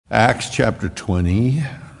Acts chapter 20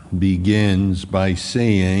 begins by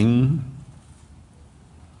saying,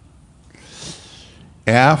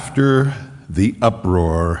 after the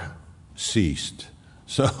uproar ceased.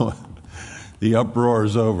 So the uproar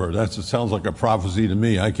is over. It sounds like a prophecy to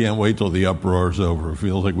me. I can't wait till the uproar is over. It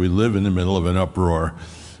feels like we live in the middle of an uproar.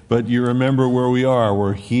 But you remember where we are.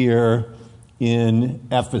 We're here in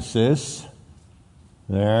Ephesus,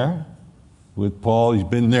 there, with Paul. He's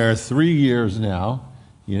been there 3 years now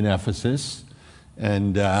in Ephesus.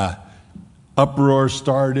 And uproar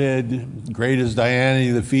started, great as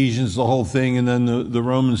Diana, the Ephesians, the whole thing, and then the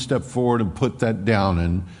Romans stepped forward and put that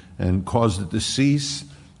down and caused it to cease.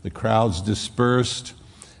 The crowds dispersed.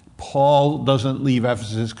 Paul doesn't leave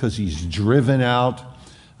Ephesus because he's driven out.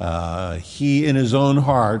 He, in his own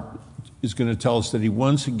heart, is going to tell us that he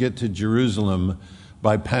wants to get to Jerusalem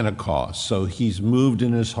by Pentecost. So he's moved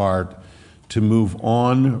in his heart to move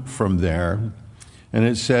on from there. And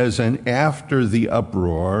it says, and after the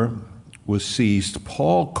uproar was ceased,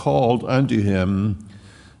 Paul called unto him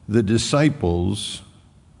the disciples,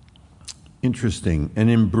 interesting, and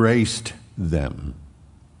embraced them.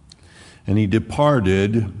 And he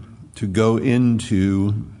departed to go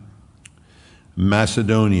into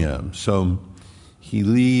Macedonia. So he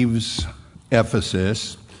leaves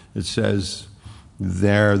Ephesus. It says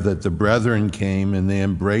there that the brethren came and they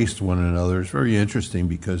embraced one another. It's very interesting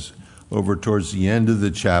because over towards the end of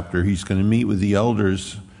the chapter, he's going to meet with the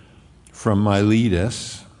elders from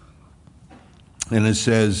Miletus. And it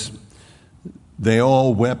says, they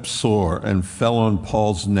all wept sore and fell on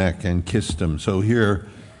Paul's neck and kissed him. So here,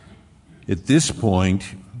 at this point,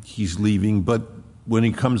 he's leaving, but when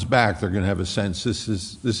he comes back, they're going to have a sense this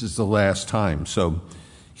is the last time. So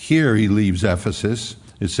here he leaves Ephesus.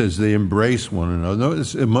 It says they embrace one another.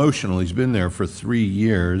 Notice emotional. He's been there for 3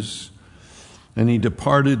 years. And he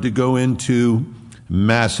departed to go into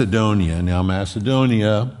Macedonia. Now,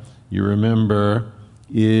 Macedonia, you remember,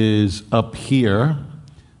 is up here.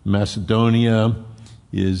 Macedonia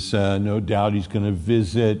is, no doubt, he's going to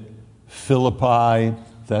visit Philippi,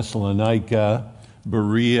 Thessalonica,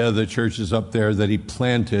 Berea, the churches up there that he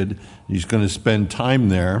planted. He's going to spend time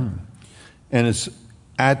there. And it's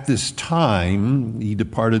at this time, he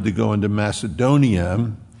departed to go into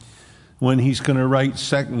Macedonia, when he's going to write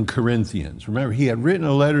 2 Corinthians. Remember, he had written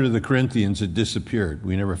a letter to the Corinthians. It disappeared.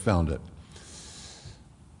 We never found it.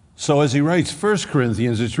 So as he writes 1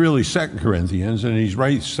 Corinthians, it's really 2 Corinthians, and he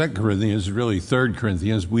writes 2 Corinthians, it's really 3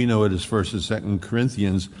 Corinthians. We know it as 1st and 2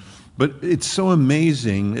 Corinthians. But it's so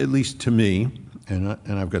amazing, at least to me, and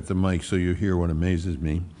I've got the mic so you hear what amazes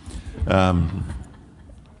me.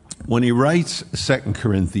 When he writes 2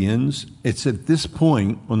 Corinthians, it's at this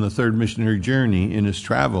point on the third missionary journey in his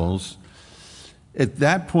travels. At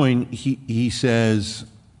that point, he says,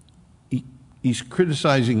 he's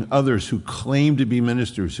criticizing others who claim to be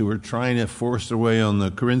ministers, who are trying to force their way on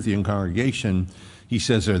the Corinthian congregation. He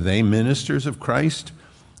says, are they ministers of Christ?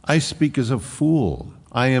 I speak as a fool.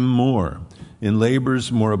 I am more. In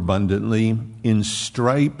labors more abundantly, in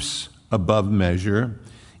stripes above measure,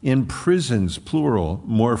 in prisons, plural,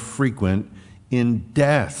 more frequent, in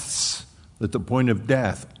deaths, at the point of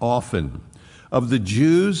death, often. Of the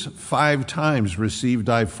Jews, 5 times received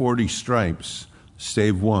I 40 stripes,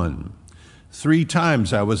 save one. 3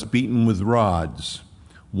 times I was beaten with rods.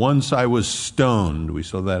 Once I was stoned. We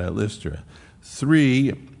saw that at Lystra.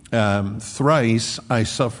 Thrice I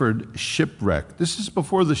suffered shipwreck. This is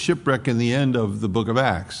before the shipwreck in the end of the book of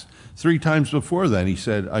Acts. 3 times before that, he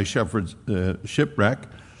said, I suffered shipwreck.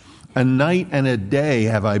 A night and a day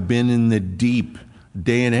have I been in the deep,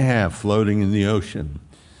 day and a half floating in the ocean.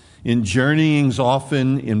 In journeyings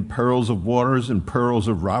often, in perils of waters, in perils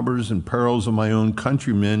of robbers, in perils of my own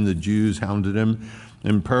countrymen, the Jews hounded him,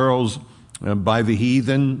 in perils by the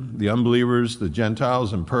heathen, the unbelievers, the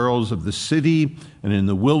Gentiles, in perils of the city, and in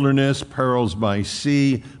the wilderness, perils by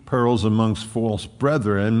sea, perils amongst false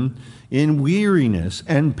brethren, in weariness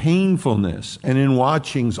and painfulness, and in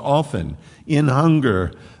watchings often, in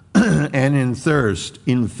hunger and in thirst,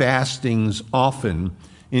 in fastings often,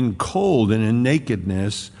 in cold and in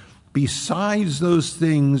nakedness, besides those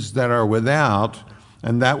things that are without,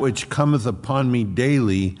 and that which cometh upon me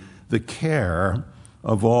daily, the care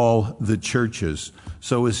of all the churches.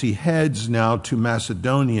 So as he heads now to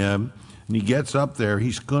Macedonia, and he gets up there,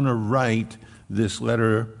 he's going to write this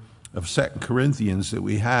letter of 2 Corinthians that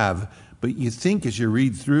we have. But you think as you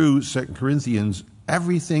read through 2 Corinthians,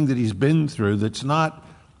 everything that he's been through that's not,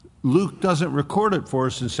 Luke doesn't record it for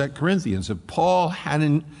us in 2 Corinthians. If Paul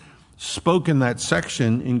hadn't spoken that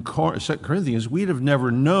section in 2 Corinthians, we'd have never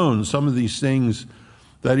known some of these things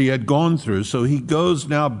that he had gone through. So he goes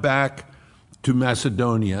now back to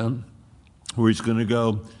Macedonia, where he's going to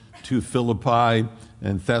go to Philippi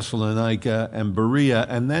and Thessalonica and Berea,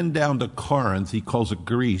 and then down to Corinth. He calls it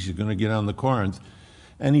Greece. He's going to get on to Corinth.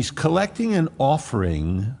 And he's collecting an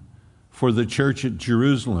offering for the church at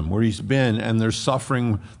Jerusalem, where he's been, and they're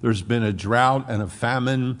suffering. There's been a drought and a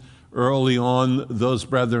famine. Early on, those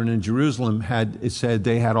brethren in Jerusalem it said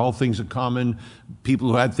they had all things in common. People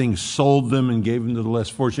who had things sold them and gave them to the less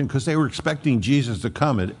fortunate, because they were expecting Jesus to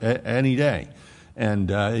come at any day. And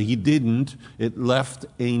he didn't. It left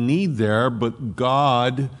a need there, but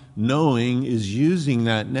God, knowing, is using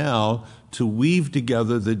that now to weave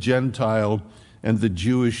together the Gentile and the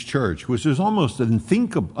Jewish church, which is almost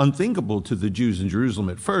unthinkable to the Jews in Jerusalem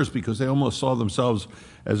at first, because they almost saw themselves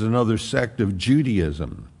as another sect of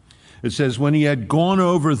Judaism. It says, when he had gone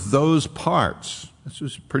over those parts, this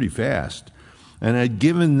was pretty fast, and had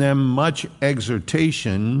given them much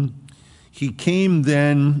exhortation, he came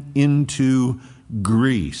then into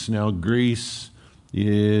Greece. Now, Greece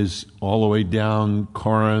is all the way down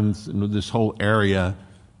Corinth, and this whole area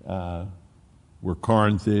where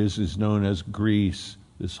Corinth is known as Greece,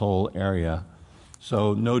 this whole area.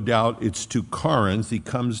 So no doubt it's to Corinth. He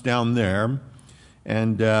comes down there,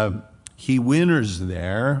 and he winters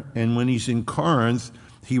there, and when he's in Corinth,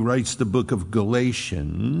 he writes the book of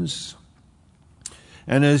Galatians.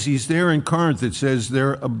 And as he's there in Corinth, it says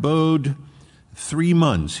there abode 3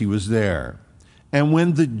 months he was there. And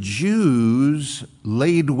when the Jews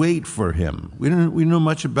laid wait for him, we don't know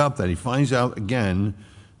much about that. He finds out, again,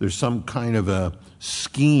 there's some kind of a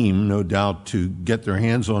scheme, no doubt, to get their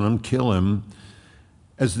hands on him, kill him.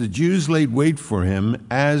 As the Jews laid wait for him,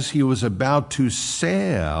 as he was about to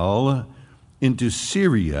sail into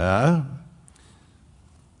Syria,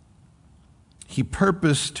 he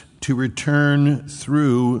purposed to return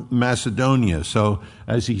through Macedonia. So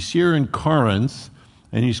as he's here in Corinth,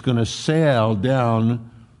 and he's going to sail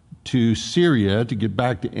down to Syria to get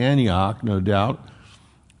back to Antioch, no doubt,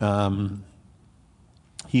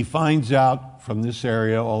 he finds out from this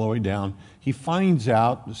area all the way down, he finds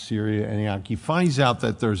out, Syria, Antioch, he finds out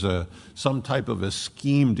that there's some type of a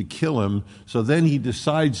scheme to kill him. So then he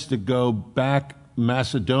decides to go back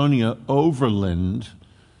Macedonia overland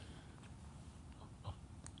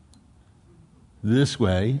this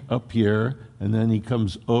way, up here, and then he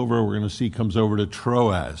comes over, we're going to see, comes over to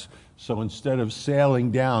Troas. So instead of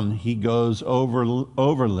sailing down, he goes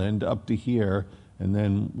overland up to here, and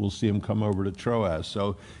then we'll see him come over to Troas.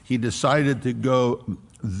 So he decided to go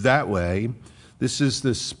that way. This is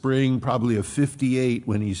the spring probably of 58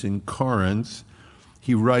 when he's in Corinth.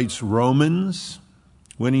 He writes Romans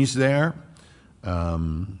when he's there.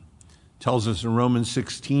 Tells us in Romans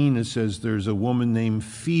 16, it says there's a woman named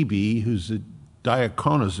Phoebe who's a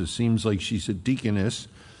diaconus. It seems like she's a deaconess.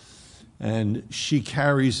 And she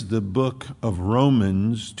carries the book of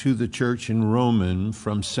Romans to the church in Rome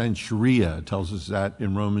from Cenchrea. It tells us that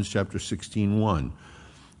in Romans chapter 16:1.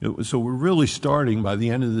 So we're really starting by the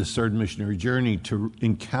end of this third missionary journey to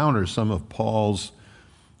encounter some of Paul's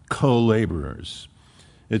co-laborers.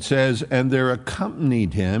 It says, and there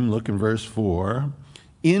accompanied him, look in verse 4,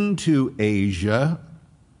 into Asia,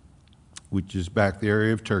 which is back the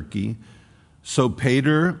area of Turkey,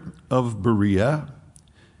 Sopater of Berea,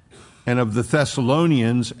 and of the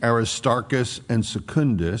Thessalonians, Aristarchus and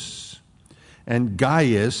Secundus, and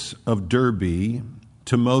Gaius of Derbe,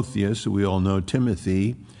 Timotheus, who we all know,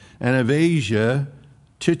 Timothy, and of Asia,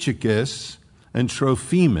 Tychicus and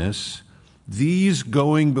Trophimus. These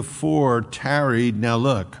going before tarried, now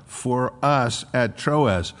look, for us at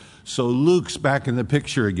Troas. So Luke's back in the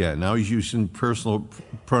picture again. Now he's using personal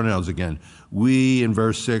pronouns again. We, in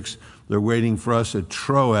verse 6, they're waiting for us at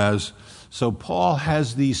Troas. So Paul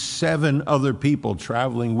has these 7 other people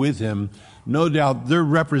traveling with him. No doubt they're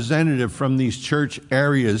representative from these church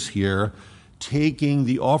areas here, taking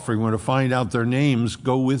the offering. We want to find out their names,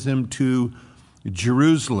 go with him to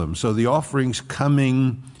Jerusalem. So the offering's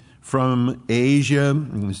coming from Asia.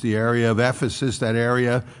 It's the area of Ephesus, that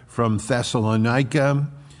area, from Thessalonica.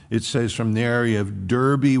 It says from the area of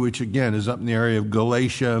Derbe, which again is up in the area of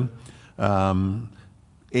Galatia.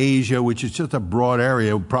 Asia, which is just a broad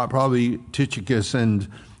area. Probably Tychicus and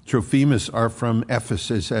Trophimus are from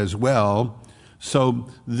Ephesus as well. So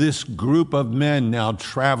this group of men now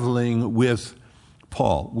traveling with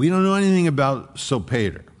Paul. We don't know anything about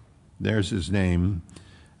Sopater. There's his name.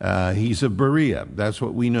 He's of Berea. That's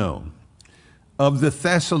what we know. Of the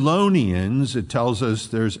Thessalonians, it tells us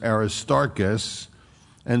there's Aristarchus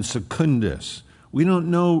and Secundus. We don't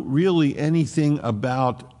know really anything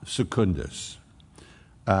about Secundus.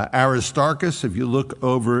 Aristarchus, if you look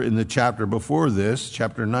over in the chapter before this,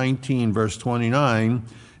 chapter 19, verse 29,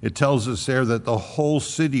 it tells us there that the whole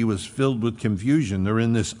city was filled with confusion. They're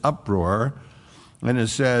in this uproar. And it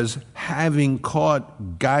says, having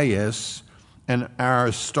caught Gaius and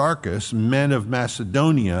Aristarchus, men of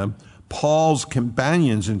Macedonia, Paul's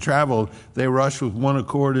companions in travel, they rushed with one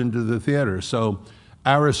accord into the theater. So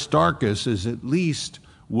Aristarchus is at least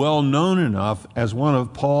well known enough as one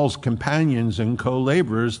of Paul's companions and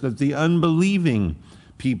co-laborers that the unbelieving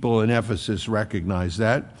people in Ephesus recognize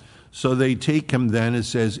that. So they take him then, it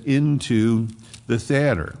says, into the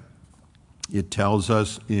theater. It tells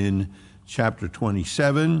us in chapter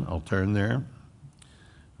 27, I'll turn there,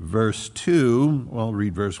 verse 2, well, I'll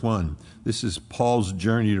read verse 1. This is Paul's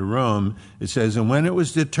journey to Rome. It says, and when it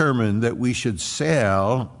was determined that we should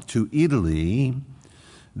sail to Italy,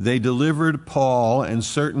 they delivered Paul and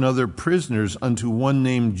certain other prisoners unto one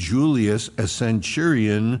named Julius, a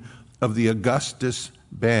centurion of the Augustus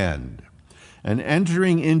band. And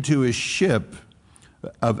entering into a ship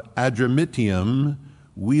of Adramyttium,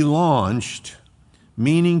 we launched,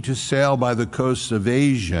 meaning to sail by the coasts of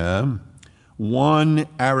Asia, one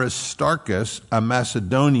Aristarchus, a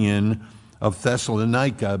Macedonian of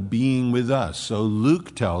Thessalonica, being with us. So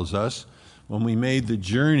Luke tells us when we made the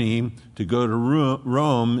journey to go to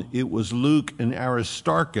Rome, it was Luke and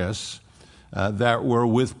Aristarchus that were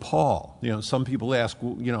with Paul. You know, some people ask,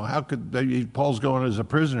 how could Paul's going as a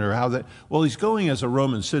prisoner? Well, he's going as a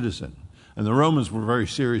Roman citizen, and the Romans were very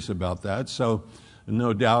serious about that. So,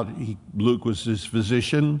 no doubt, Luke was his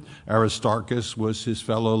physician, Aristarchus was his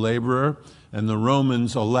fellow laborer, and the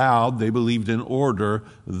Romans allowed, they believed in order,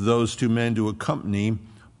 those two men to accompany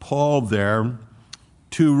Paul there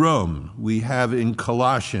to Rome. We have in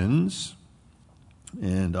Colossians,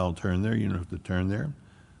 and I'll turn there, you don't have to turn there.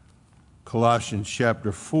 Colossians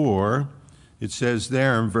chapter 4, it says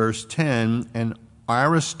there in verse 10, and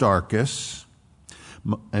Aristarchus,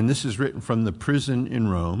 and this is written from the prison in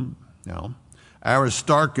Rome now,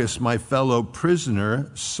 Aristarchus, my fellow prisoner,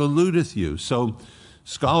 saluteth you. So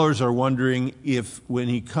scholars are wondering if when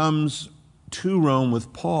he comes to Rome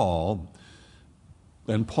with Paul,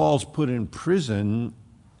 and Paul's put in prison,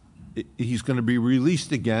 he's going to be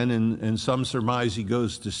released again, and some surmise he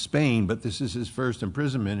goes to Spain, but this is his first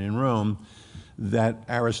imprisonment in Rome, that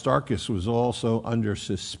Aristarchus was also under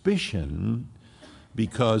suspicion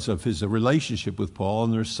because of his relationship with Paul,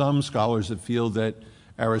 and there's some scholars that feel that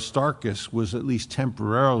Aristarchus was at least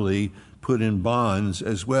temporarily put in bonds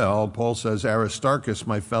as well. Paul says, Aristarchus,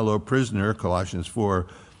 my fellow prisoner, Colossians 4,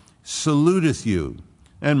 saluteth you,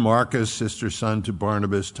 and Marcus, sister son to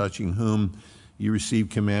Barnabas, touching whom you receive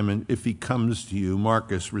commandment. If he comes to you,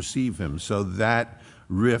 Marcus, receive him. So that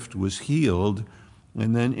rift was healed.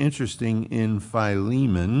 And then interesting, in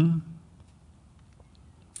Philemon,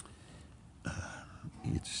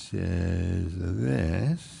 it says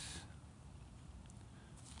this.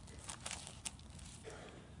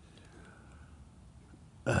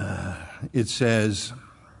 It says,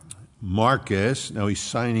 Marcus, now he's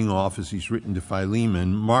signing off as he's written to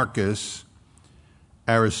Philemon, Marcus,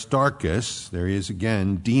 Aristarchus, there he is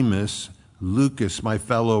again, Demas, Lucas, my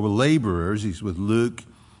fellow laborers, he's with Luke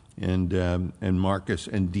and Marcus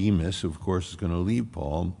and Demas, who of course is going to leave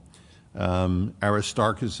Paul.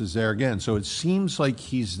 Aristarchus is there again. So it seems like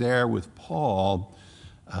he's there with Paul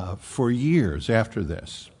for years after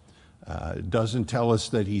this. It doesn't tell us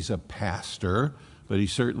that he's a pastor, but he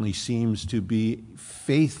certainly seems to be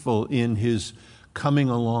faithful in his coming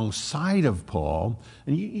alongside of Paul.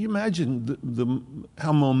 And you imagine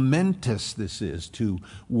how momentous this is, to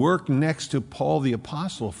work next to Paul the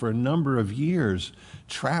Apostle for a number of years,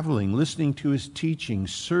 traveling, listening to his teaching,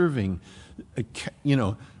 serving,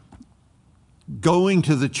 going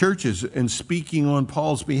to the churches and speaking on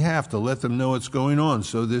Paul's behalf to let them know what's going on.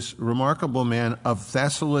 So this remarkable man of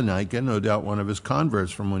Thessalonica, no doubt one of his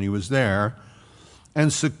converts from when he was there,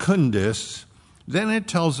 and Secundus. Then it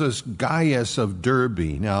tells us Gaius of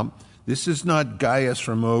Derbe. Now, this is not Gaius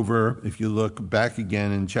from over, if you look back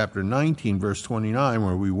again in chapter 19, verse 29,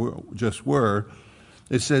 where we just were.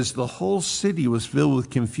 It says, the whole city was filled with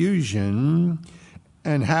confusion,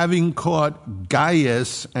 and having caught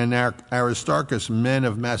Gaius and Aristarchus, men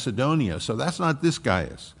of Macedonia. So that's not this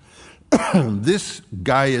Gaius. This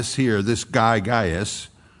Gaius here, this guy Gaius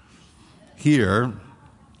here,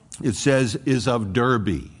 it says, is of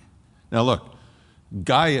Derbe. Now look,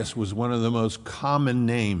 Gaius was one of the most common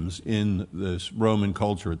names in this Roman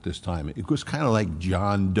culture at this time. It was kind of like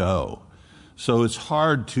John Doe. So it's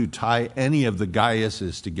hard to tie any of the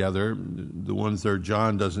Gaiuses together. The 1/3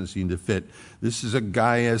 John doesn't seem to fit. This is a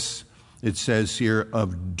Gaius, it says here,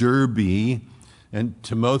 of Derbe, and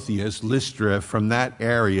Timotheus, Lystra, from that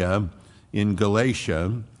area in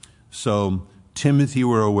Galatia. So Timothy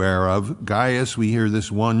we're aware of. Gaius, we hear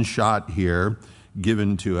this one shot here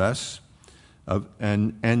given to us.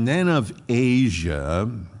 And then of Asia,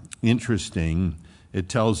 interesting, it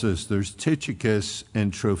tells us there's Tychicus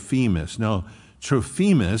and Trophimus. Now,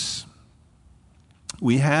 Trophimus,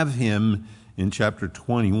 we have him in chapter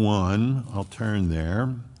 21. I'll turn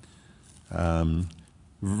there.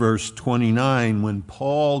 Verse 29, when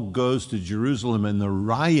Paul goes to Jerusalem and the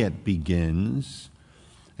riot begins,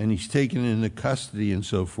 and he's taken into custody and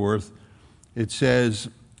so forth, it says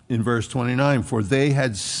in verse 29, for they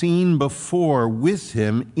had seen before with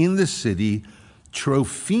him in the city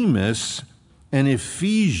Trophimus, an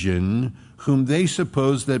Ephesian, whom they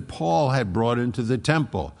supposed that Paul had brought into the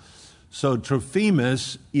temple. So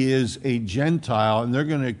Trophimus is a Gentile, and they're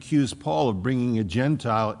going to accuse Paul of bringing a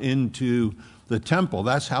Gentile into the temple.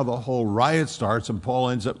 That's how the whole riot starts, and Paul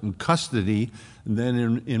ends up in custody, and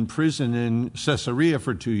then in prison in Caesarea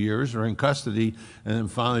for 2 years, or in custody, and then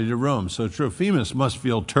finally to Rome. So Trophimus must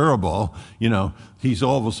feel terrible. He's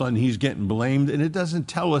all of a sudden, he's getting blamed, and it doesn't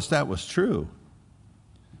tell us that was true.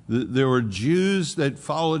 There were Jews that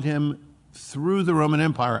followed him through the Roman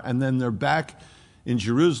Empire, and then they're back in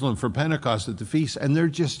Jerusalem for Pentecost at the feast, and they're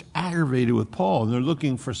just aggravated with Paul, and they're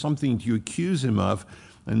looking for something to accuse him of,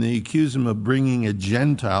 and they accuse him of bringing a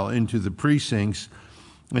Gentile into the precincts.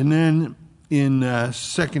 And then in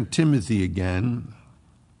 2 Timothy again,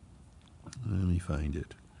 let me find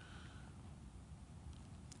it.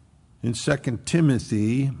 In 2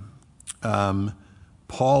 Timothy,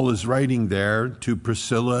 Paul is writing there to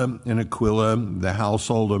Priscilla and Aquila, the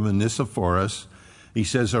household of Onesiphorus. He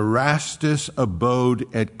says, Erastus abode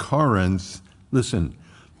at Corinth. Listen,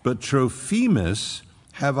 but Trophimus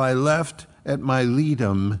have I left at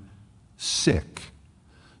Miletum sick.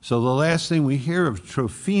 So the last thing we hear of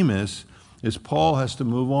Trophimus is Paul has to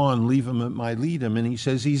move on, leave him at Miletum, and he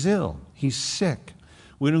says he's ill. He's sick.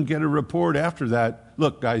 We don't get a report after that.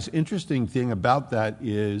 Look, guys, interesting thing about that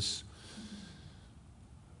is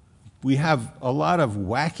we have a lot of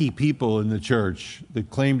wacky people in the church that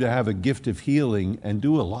claim to have a gift of healing and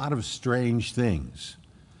do a lot of strange things.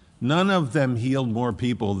 None of them healed more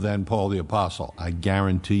people than Paul the Apostle. I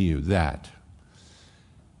guarantee you that.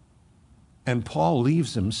 And Paul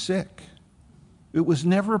leaves him sick. It was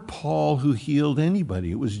never Paul who healed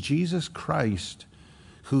anybody. It was Jesus Christ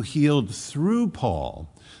who healed through Paul.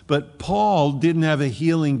 But Paul didn't have a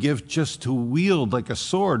healing gift just to wield like a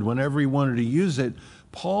sword whenever he wanted to use it.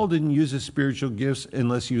 Paul didn't use his spiritual gifts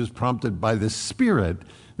unless he was prompted by the Spirit.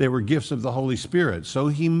 They were gifts of the Holy Spirit. So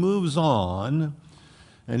he moves on,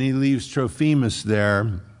 and he leaves Trophimus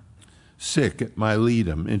there sick at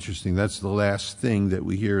Miletum. Interesting. That's the last thing that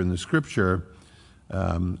we hear in the Scripture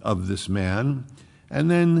of this man.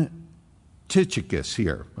 And then Tychicus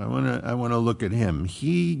here. I want to look at him.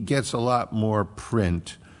 He gets a lot more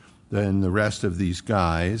print than the rest of these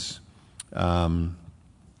guys. In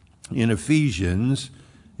Ephesians,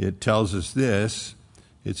 it tells us this.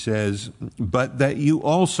 It says, but that you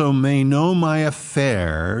also may know my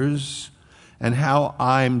affairs and how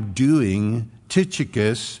I'm doing.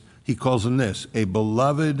 Tychicus, he calls him this, a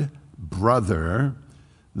beloved brother.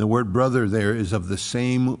 The word brother there is of the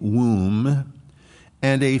same womb.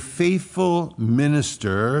 And a faithful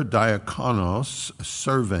minister, diakonos, a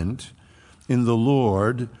servant in the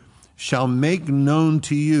Lord, shall make known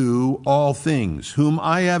to you all things, whom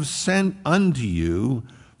I have sent unto you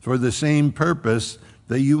for the same purpose,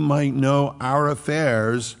 that you might know our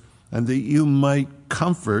affairs and that you might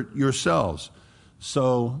comfort yourselves.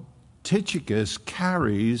 So Tychicus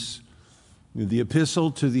carries the epistle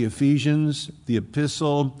to the Ephesians, the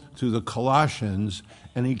epistle to the Colossians,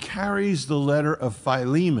 and he carries the letter of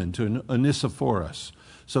Philemon to Onesiphorus.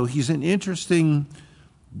 So he's an interesting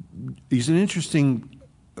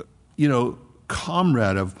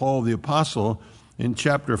comrade of Paul the Apostle. In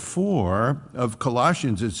chapter 4 of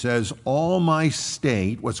Colossians, it says, all my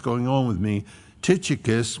state, what's going on with me,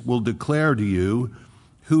 Tychicus will declare to you,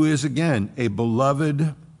 who is, again, a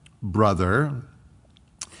beloved brother,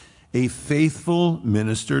 a faithful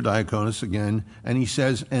minister, diakonos again, and he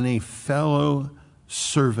says, and a fellow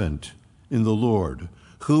servant in the Lord,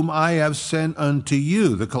 whom I have sent unto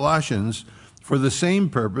you, the Colossians, for the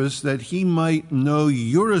same purpose, that he might know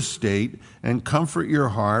your estate and comfort your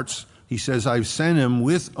hearts. He says, I've sent him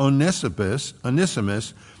with Onesimus,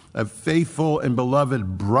 a faithful and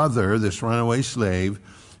beloved brother, this runaway slave,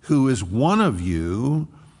 who is one of you,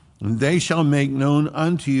 and they shall make known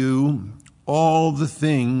unto you all the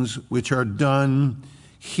things which are done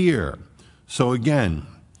here. So again,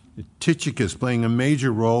 Tychicus playing a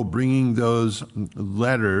major role, bringing those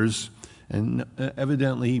letters, and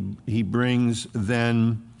evidently he brings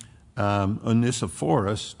then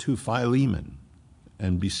Onesiphorus to Philemon,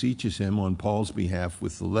 and beseeches him on Paul's behalf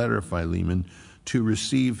with the letter of Philemon to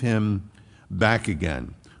receive him back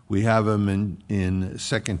again. We have him in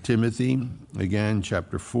 2 Timothy, again,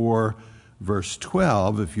 chapter 4, verse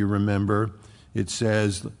 12, if you remember. It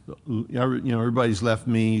says, everybody's left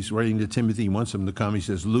me. He's writing to Timothy. He wants him to come. He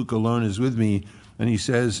says, Luke alone is with me. And he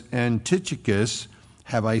says, and Tychicus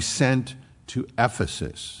have I sent to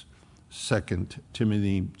Ephesus. 2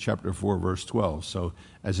 Timothy chapter 4, verse 12. So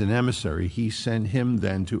as an emissary, he sent him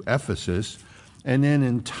then to Ephesus. And then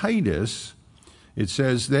in Titus, it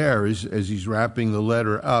says there, as he's wrapping the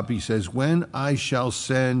letter up, he says, when I shall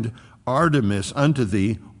send Artemis unto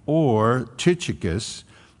thee, or Tychicus,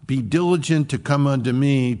 be diligent to come unto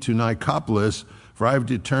me to Nicopolis, for I have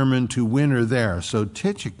determined to win her there. So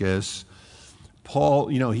Tychicus, Paul,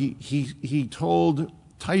 he told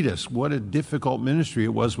Titus what a difficult ministry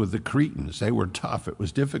it was with the Cretans. They were tough. It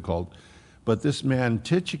was difficult. But this man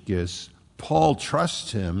Tychicus, Paul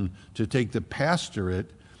trusts him to take the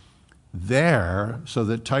pastorate there so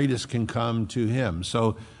that Titus can come to him.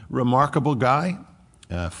 So remarkable guy,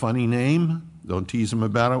 funny name. Don't tease him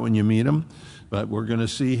about it when you meet him. But we're going to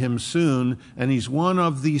see him soon. And he's one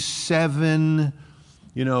of the 7,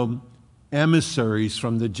 emissaries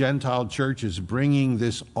from the Gentile churches bringing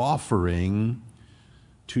this offering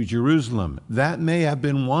to Jerusalem. That may have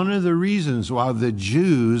been one of the reasons why the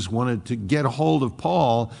Jews wanted to get a hold of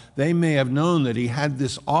Paul. They may have known that he had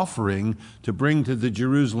this offering to bring to the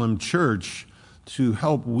Jerusalem church to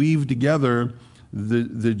help weave together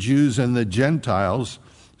the Jews and the Gentiles.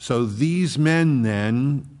 So these men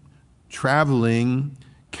then traveling,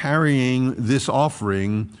 carrying this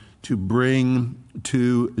offering to bring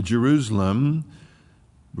to Jerusalem.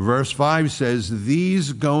 Verse 5 says,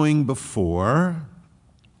 these going before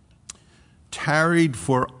tarried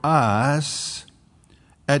for us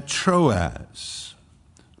at Troas,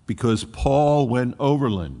 because Paul went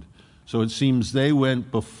overland. So it seems they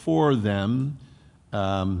went before them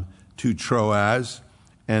to Troas,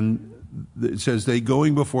 and it says they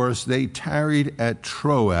going before us, they tarried at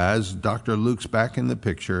Troas. Dr. Luke's back in the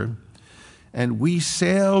picture. And we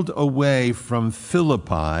sailed away from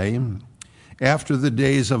Philippi after the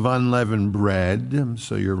days of unleavened bread,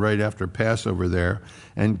 so you're right after Passover there,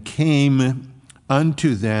 and came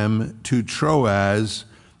unto them to Troas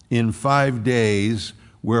in 5 days,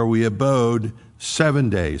 where we abode 7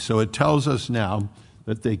 days. So it tells us now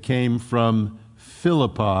that they came from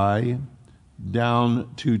Philippi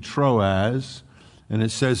down to Troas, and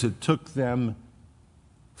it says it took them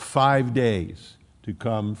 5 days to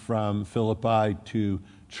come from Philippi to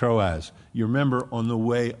Troas. You remember on the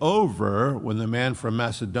way over, when the man from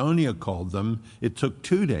Macedonia called them, it took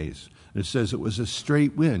 2 days. It says it was a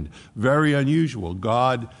straight wind. Very unusual.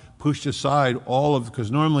 God pushed aside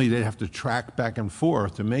because normally they'd have to track back and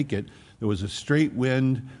forth to make it. There was a straight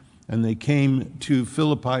wind, and they came to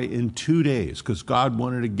Philippi in 2 days because God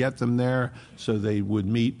wanted to get them there so they would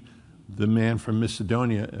meet the man from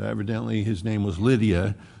Macedonia. Evidently, his name was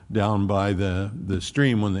Lydia, down by the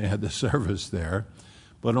stream when they had the service there.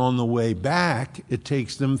 But on the way back, it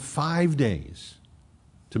takes them 5 days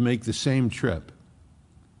to make the same trip.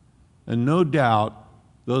 And no doubt,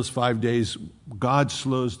 those 5 days, God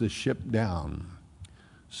slows the ship down.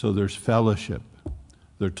 So there's fellowship.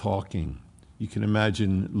 They're talking. You can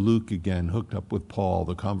imagine Luke again hooked up with Paul,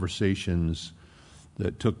 the conversations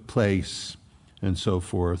that took place and so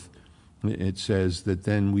forth. It says that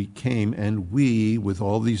then we came, and we, with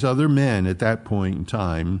all these other men at that point in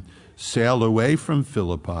time, sailed away from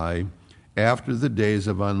Philippi after the days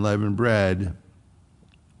of unleavened bread,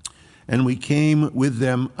 and we came with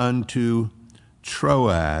them unto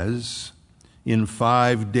Troas in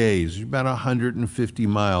 5 days, about 150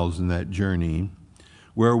 miles in that journey,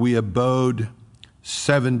 where we abode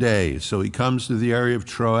 7 days. So he comes to the area of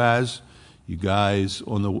Troas. You guys,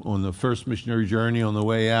 on the first missionary journey on the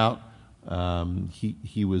way out,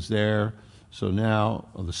 he was there. So now,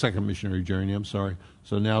 on the second missionary journey,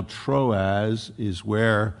 So now Troas is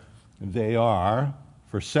where they are.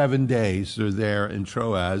 For 7 days, they're there in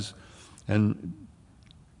Troas. And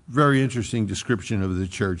very interesting description of the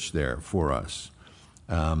church there for us.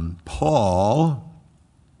 Paul,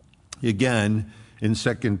 again, in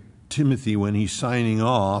 2 Timothy, when he's signing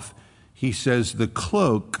off, he says, the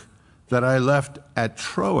cloak that I left at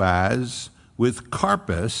Troas with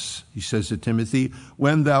Carpus, he says to Timothy,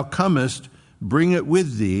 when thou comest, bring it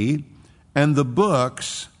with thee, and the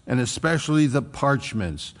books, and especially the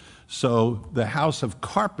parchments. So the house of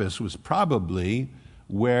Carpus was probably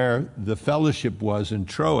where the fellowship was in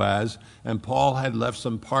Troas, and Paul had left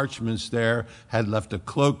some parchments there, had left a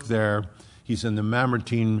cloak there. He's in the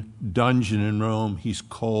Mamertine dungeon in Rome. He's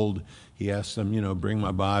cold. He asks them, bring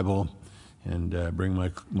my Bible and bring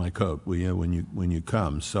my coat, will you, when you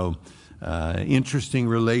come. So interesting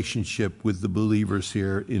relationship with the believers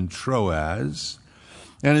here in Troas.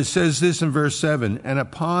 And it says this in verse 7, and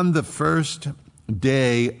upon the first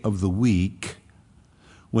day of the week,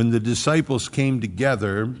 when the disciples came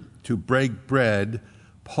together to break bread,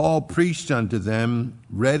 Paul preached unto them,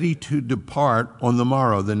 ready to depart on the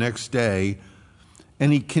morrow, the next day,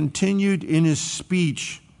 and he continued in his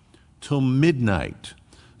speech till midnight.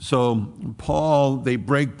 So Paul, they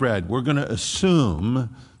break bread. We're going to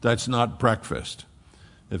assume that's not breakfast.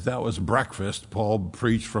 If that was breakfast, Paul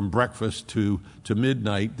preached from breakfast to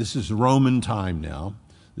midnight. This is Roman time now.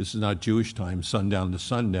 This is not Jewish time, sundown to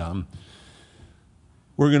sundown.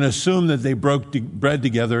 We're going to assume that they broke bread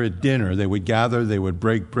together at dinner. They would gather, they would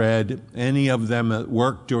break bread. Any of them at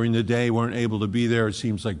work during the day weren't able to be there. It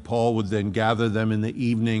seems like Paul would then gather them in the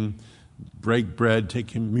evening, break bread, take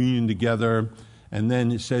communion together, and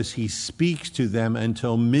then it says he speaks to them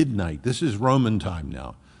until midnight. This is Roman time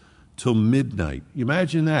now, till midnight.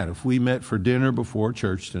 Imagine that if we met for dinner before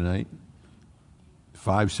church tonight,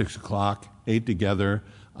 5, 6 o'clock, ate together,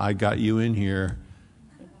 I got you in here,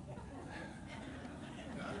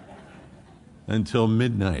 until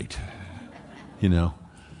midnight,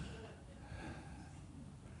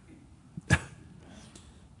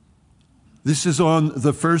 This is on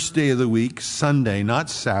the first day of the week, Sunday, not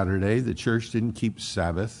Saturday. The church didn't keep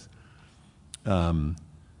Sabbath. 1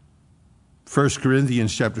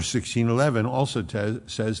 Corinthians chapter 16:11 also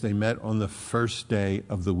says they met on the first day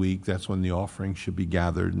of the week. That's when the offering should be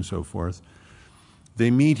gathered and so forth. They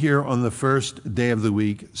meet here on the first day of the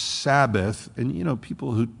week, Sabbath. And,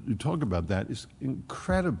 people who talk about that is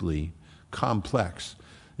incredibly complex.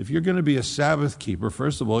 If you're going to be a Sabbath keeper,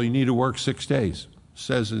 first of all, you need to work 6 days. It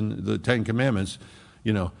says in the Ten Commandments,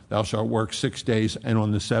 thou shalt work 6 days, and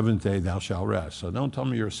on the seventh day thou shalt rest. So don't tell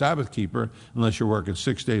me you're a Sabbath keeper unless you're working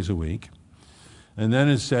 6 days a week. And then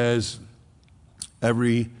it says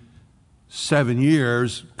every 7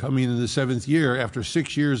 years, coming into the 7th year, after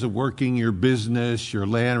 6 years of working your business, your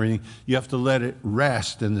land, everything, you have to let it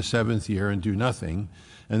rest in the 7th year and do nothing.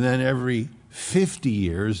 And then every 50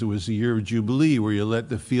 years, it was the year of Jubilee where you let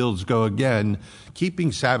the fields go again.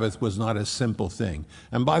 Keeping Sabbath was not a simple thing.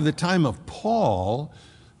 And by the time of Paul,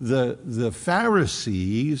 the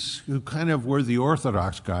Pharisees, who kind of were the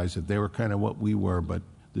Orthodox guys, that they were kind of what we were, but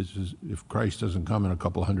this is, if Christ doesn't come in a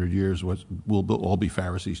couple hundred years, we'll all be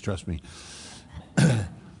Pharisees, trust me.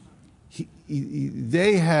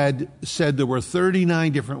 They had said there were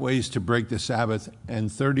 39 different ways to break the Sabbath and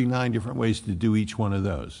 39 different ways to do each one of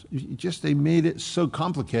those. They made it so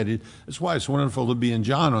complicated. That's why it's wonderful to be in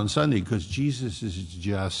John on Sunday, because Jesus is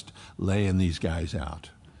just laying these guys out.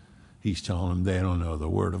 He's telling them they don't know the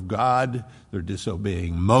Word of God. They're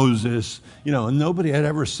disobeying Moses. And nobody had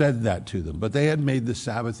ever said that to them. But they had made the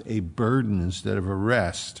Sabbath a burden instead of a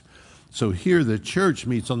rest. So here the church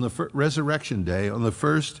meets on the resurrection day, on the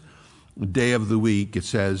first day of the week. It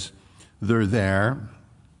says they're there.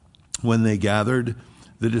 When they gathered,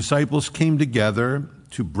 the disciples came together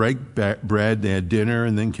to break bread. They had dinner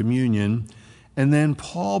and then communion. And then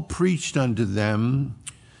Paul preached unto them.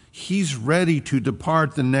 He's ready to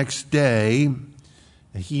depart the next day.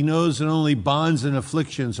 He knows that only bonds and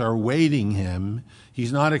afflictions are waiting him.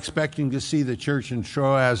 He's not expecting to see the church in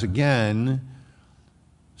Troas again.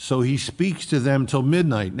 So he speaks to them till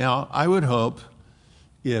midnight. Now, I would hope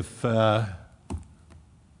if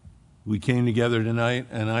we came together tonight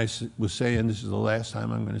and I was saying, this is the last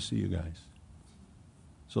time I'm going to see you guys.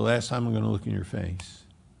 It's the last time I'm going to look in your face.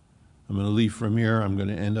 I'm going to leave from here. I'm going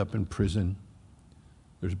to end up in prison.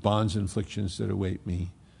 There's bonds and afflictions that await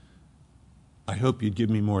me. I hope you'd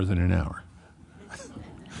give me more than an hour.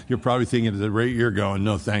 You're probably thinking at the rate you're going,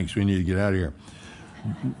 no thanks, we need to get out of here.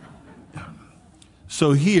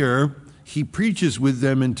 So here, he preaches with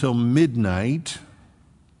them until midnight.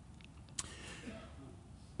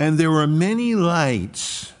 And there were many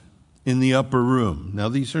lights in the upper room. Now,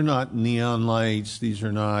 these are not neon lights. These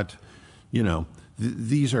are not,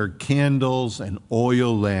 these are candles and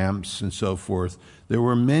oil lamps and so forth. There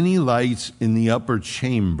were many lights in the upper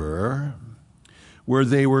chamber where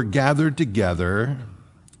they were gathered together.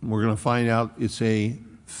 We're going to find out it's a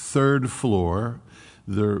third floor.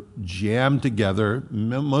 They're jammed together.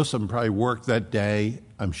 Most of them probably worked that day.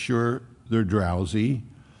 I'm sure they're drowsy.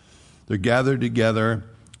 They're gathered together,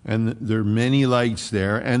 and there are many lights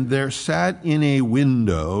there. And they're sat in a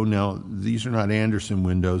window. Now, these are not Anderson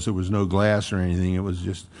windows. There was no glass or anything. It was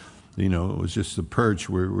just, it was just the perch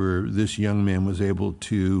where this young man was able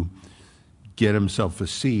to get himself a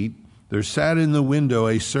seat. there sat in the window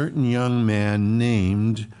a certain young man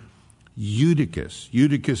named Eutychus.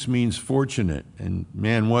 Eutychus means fortunate, and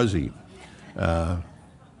man was he.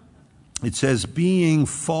 It says, being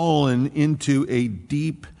fallen into a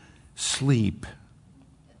deep sleep.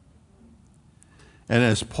 And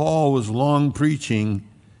as Paul was long preaching,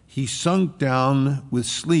 he sunk down with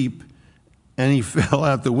sleep, and he fell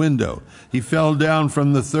out the window. He fell down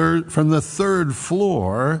from the third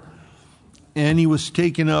floor, and he was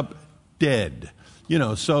taken up dead.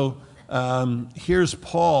 So here's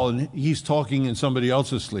Paul, and he's talking in somebody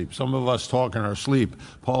else's sleep. Some of us talk in our sleep.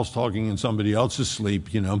 Paul's talking in somebody else's sleep,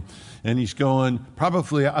 and he's going,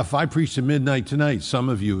 probably if I preached at midnight tonight, some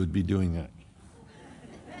of you would be doing that.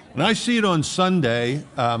 And I see it on Sunday.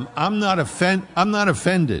 I'm not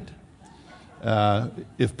offended.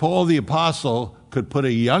 If Paul the Apostle could put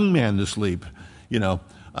a young man to sleep,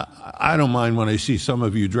 I don't mind when I see some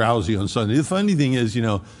of you drowsy on Sunday. The funny thing is,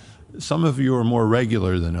 some of you are more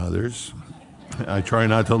regular than others. I try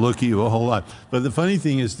not to look at you a whole lot. But the funny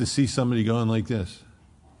thing is to see somebody going like this.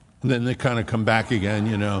 And then they kind of come back again,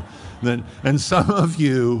 And some of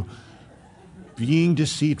you, being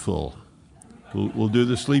deceitful, will do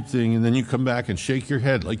the sleep thing, and then you come back and shake your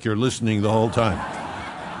head like you're listening the whole time.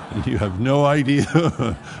 And you have no idea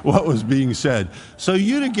what was being said. So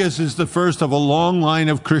Eutychus is the first of a long line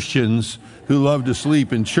of Christians who love to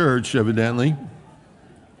sleep in church, evidently.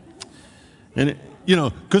 And,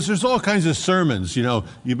 because there's all kinds of sermons, you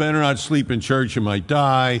better not sleep in church, you might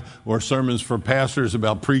die, or sermons for pastors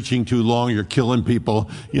about preaching too long, you're killing people,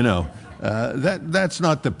 That's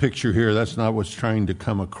not the picture here. That's not what's trying to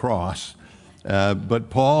come across. But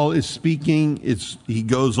Paul is speaking. He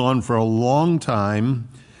goes on for a long time.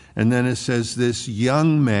 And then it says this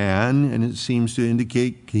young man, and it seems to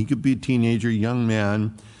indicate he could be a teenager, young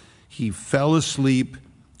man. He fell asleep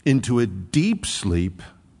into a deep sleep.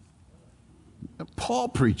 Paul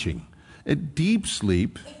preaching, a deep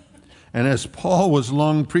sleep. And as Paul was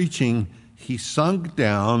long preaching, he sunk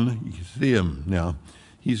down. You can see him now.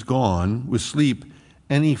 He's gone with sleep.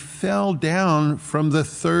 And he fell down from the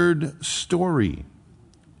third story.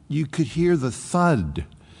 You could hear the thud.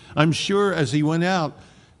 I'm sure as he went out,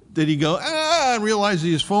 did he go, and realize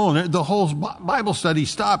he was fallen? The whole Bible study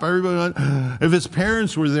stopped. Everybody went, if his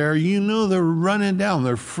parents were there, they're running down.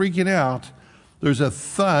 They're freaking out. There's a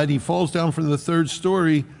thud. He falls down from the third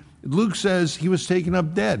story. Luke says he was taken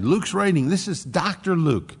up dead. Luke's writing, this is Dr.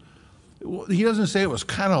 Luke. He doesn't say it was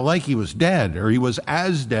kind of like he was dead or he was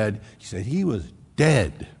as dead. He said he was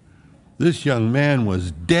dead. This young man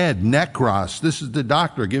was dead, necros. This is the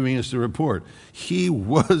doctor giving us the report. He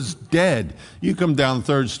was dead. You come down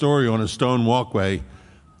third story on a stone walkway,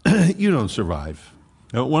 you don't survive.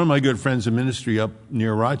 Now, one of my good friends in ministry up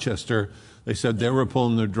near Rochester, they said they were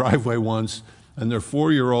pulling their driveway once, and their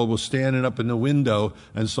 4-year-old was standing up in the window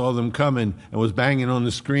and saw them coming and was banging on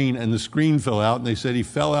the screen, and the screen fell out, and they said he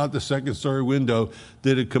fell out the second-story window,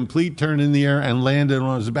 did a complete turn in the air, and landed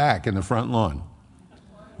on his back in the front lawn.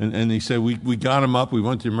 And he said, we got him up, we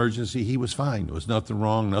went to emergency, he was fine. There was nothing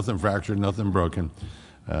wrong, nothing fractured, nothing broken.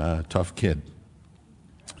 Tough kid.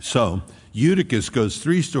 So Eutychus goes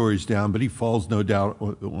 3 stories down, but he falls, no doubt,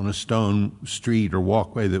 on a stone street or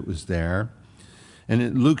walkway that was there.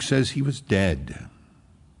 And Luke says he was dead.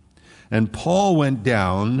 And Paul went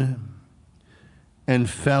down and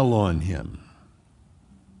fell on him.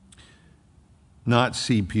 Not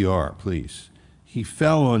CPR, please. He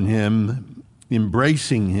fell on him,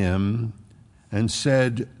 embracing him, and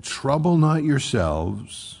said, trouble not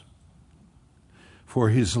yourselves, for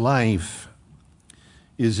his life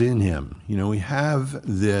is in him. We have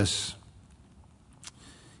this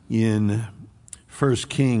in 1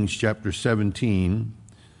 Kings chapter 17,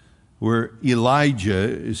 where Elijah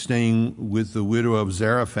is staying with the widow of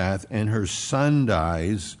Zarephath, and her son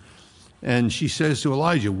dies. And she says to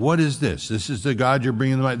Elijah, what is this? This is the God you're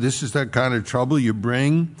bringing them. This is that kind of trouble you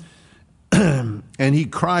bring? And he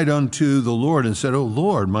cried unto the Lord and said, O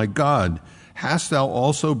Lord, my God, hast thou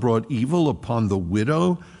also brought evil upon the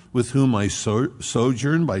widow with whom I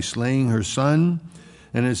sojourn by slaying her son?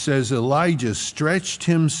 And it says, Elijah stretched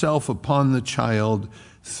himself upon the child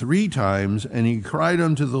 3 times, and he cried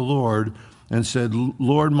unto the Lord and said,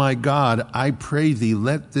 Lord my God, I pray thee,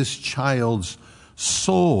 let this child's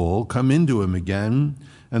soul come into him again.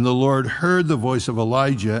 And the Lord heard the voice of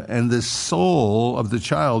Elijah, and the soul of the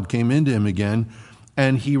child came into him again,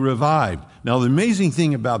 and he revived. Now, the amazing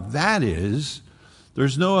thing about that is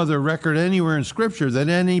there's no other record anywhere in Scripture that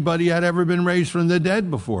anybody had ever been raised from the dead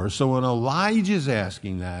before. So when Elijah's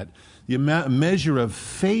asking that, the measure of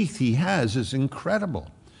faith he has is incredible.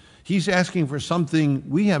 He's asking for something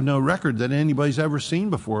we have no record that anybody's ever seen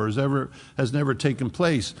before, has never taken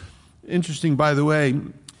place. Interesting, by the way,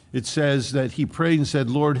 it says that he prayed and said,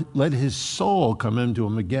 Lord, let his soul come into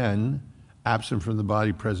him again, absent from the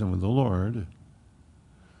body, present with the Lord.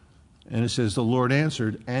 And it says the Lord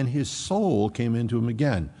answered, and his soul came into him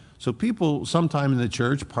again. So people sometime in the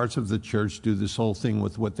church, parts of the church, do this whole thing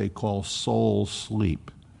with what they call soul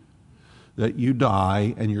sleep. That you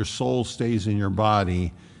die and your soul stays in your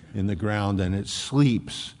body in the ground and it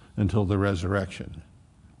sleeps until the resurrection.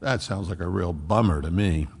 That sounds like a real bummer to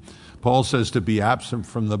me. Paul says to be absent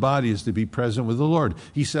from the body is to be present with the Lord.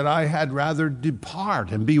 He said, I had rather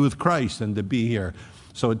depart and be with Christ than to be here.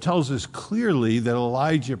 So it tells us clearly that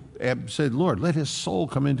Elijah said, Lord, let his soul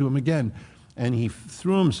come into him again. And he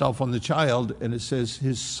threw himself on the child, and it says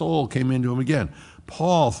his soul came into him again.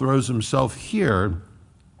 Paul throws himself here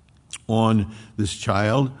on this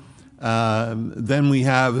child. Then we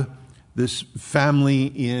have this family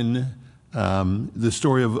in the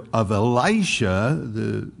story of Elisha,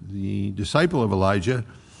 the disciple of Elijah,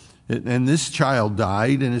 and this child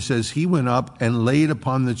died, and it says he went up and laid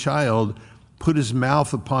upon the child, put his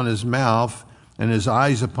mouth upon his mouth, and his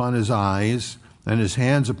eyes upon his eyes, and his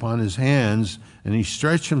hands upon his hands, and he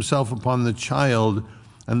stretched himself upon the child,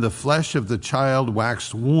 and the flesh of the child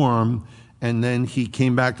waxed warm, and then he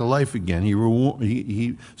came back to life again.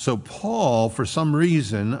 So Paul, for some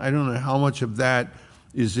reason, I don't know how much of that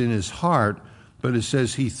is in his heart, but it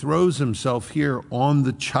says he throws himself here on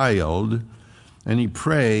the child, and he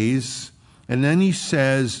prays, and then he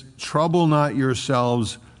says, trouble not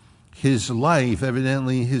yourselves. His life,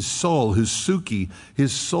 evidently his soul, his suki,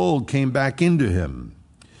 his soul came back into him.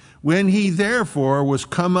 When he therefore was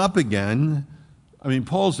come up again,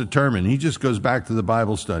 Paul's determined. He just goes back to the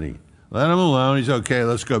Bible study. Let him alone. He's okay.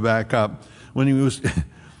 Let's go back up. When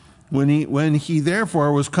he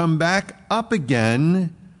therefore was come back up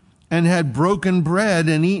again and had broken bread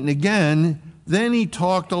and eaten again, then he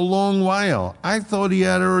talked a long while. I thought he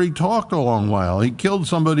had already talked a long while. He killed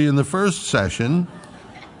somebody in the first session.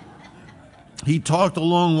 He talked a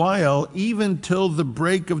long while, even till the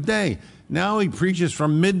break of day. Now he preaches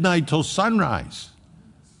from midnight till sunrise.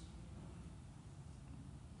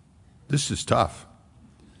 This is tough.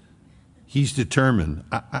 He's determined.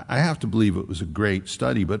 I have to believe it was a great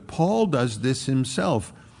study, but Paul does this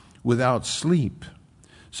himself without sleep.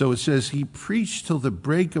 So it says he preached till the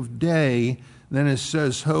break of day. Then it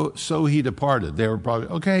says, so he departed. They were probably,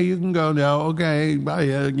 okay, you can go now. Okay, bye.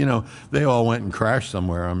 They all went and crashed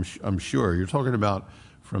somewhere, I'm sure. You're talking about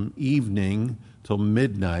from evening till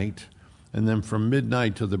midnight, and then from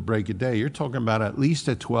midnight to the break of day. You're talking about at least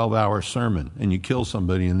a 12-hour sermon, and you kill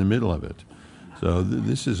somebody in the middle of it. So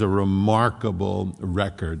this is a remarkable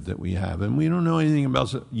record that we have. And we don't know anything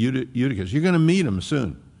about Eutychus. You're going to meet him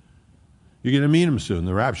soon. You're going to meet him soon.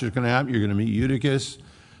 The rapture's going to happen. You're going to meet Eutychus.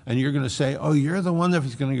 And you're going to say, oh, you're the one that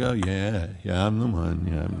he's going to go, yeah, I'm the one.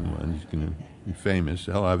 Yeah, I'm the one. He's going to be famous.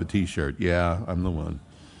 I'll have a T-shirt. Yeah, I'm the one.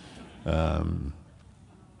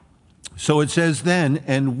 So it says then,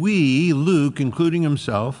 and we, Luke, including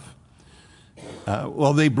himself,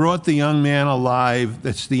 they brought the young man alive.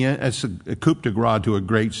 That's a coup de grace to a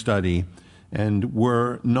great study. And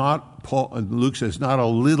were not, Luke says, not a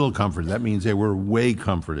little comforted. That means they were way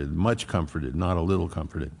comforted, much comforted, not a little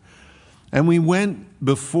comforted. And we went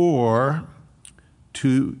before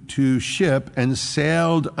to ship and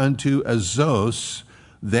sailed unto Azos,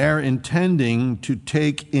 there intending to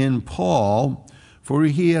take in Paul, for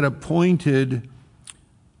he had appointed,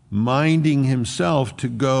 minding himself to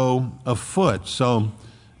go afoot. So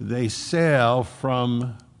they sail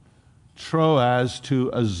from Troas to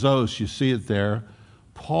Azos. You see it there.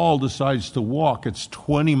 Paul decides to walk. It's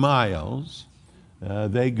 20 miles.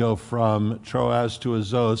 They go from Troas to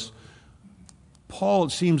Azos. Paul,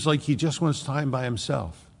 it seems like he just wants time by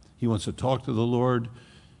himself. He wants to talk to the Lord.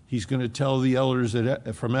 He's going to tell the elders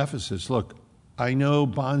from Ephesus, look, I know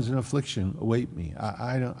bonds and affliction await me.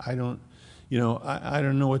 I don't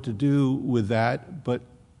know what to do with that, but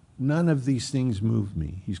none of these things move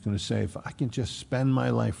me. He's going to say, if I can just spend my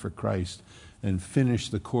life for Christ and finish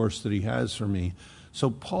the course that he has for me. So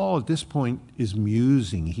Paul at this point is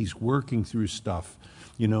musing. He's working through stuff.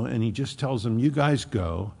 And he just tells them, you guys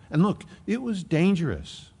go. And look, it was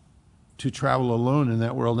dangerous to travel alone in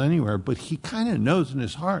that world anywhere, but he kind of knows in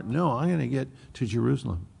his heart, no, I'm going to get to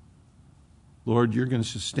Jerusalem. Lord, you're going to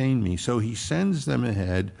sustain me. So he sends them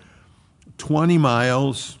ahead 20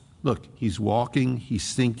 miles. Look, he's walking,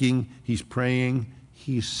 he's thinking, he's praying,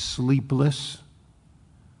 he's sleepless.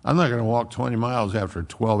 I'm not going to walk 20 miles after a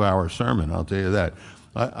 12-hour sermon, I'll tell you that.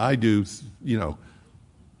 I do,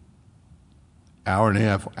 hour and a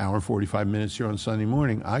half, hour and 45 minutes here on Sunday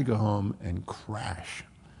morning. I go home and crash.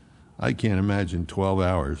 I can't imagine 12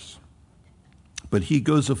 hours. But he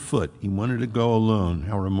goes afoot. He wanted to go alone.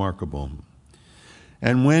 How remarkable.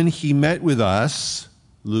 And when he met with us,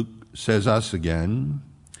 Luke says us again,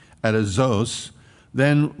 at Azos,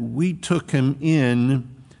 then we took him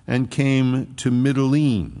in and came to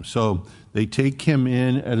Mytilene. So they take him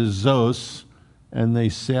in at Azos, and they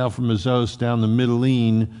sail from Azos down to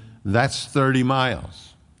Mytilene. That's 30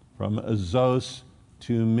 miles from Azos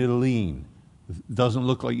to Mytilene. It doesn't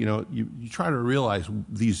look like, you try to realize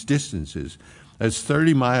these distances. That's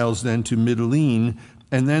 30 miles then to Mytilene.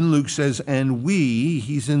 And then Luke says, and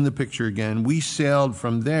he's in the picture again, we sailed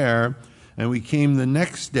from there, and we came the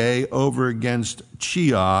next day over against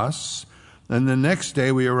Chios. And the next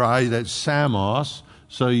day we arrived at Samos.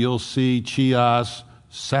 So you'll see Chios,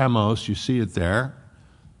 Samos, you see it there.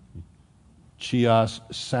 Chios,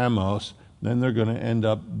 Samos. Then they're going to end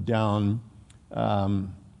up down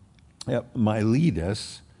at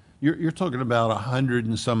Miletus. You're talking about 100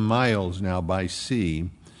 and some miles now by sea.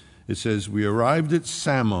 It says, we arrived at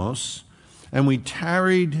Samos, and we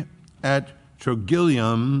tarried at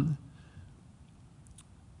Trogyllium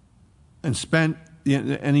and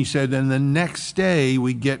he said, and the next day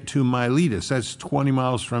we get to Miletus. That's 20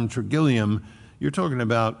 miles from Trogyllium. You're talking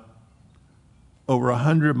about over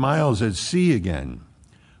 100 miles at sea again.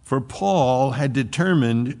 For Paul had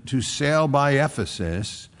determined to sail by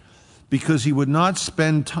Ephesus because he would not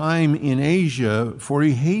spend time in Asia, for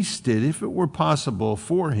he hasted, if it were possible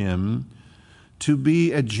for him, to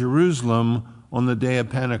be at Jerusalem on the day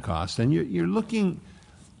of Pentecost. And you're looking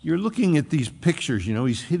at these pictures,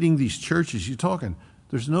 he's hitting these churches. You're talking,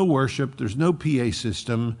 there's no worship, there's no PA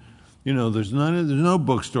system, there's no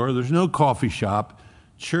bookstore, there's no coffee shop.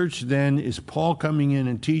 Church then is Paul coming in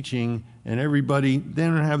and teaching, and everybody, they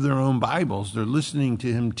don't have their own Bibles. They're listening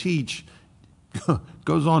to him teach.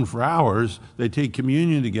 Goes on for hours. They take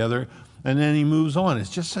communion together, and then he moves on. It's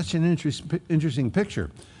just such an interesting picture.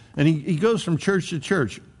 And he goes from church to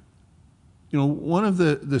church. One of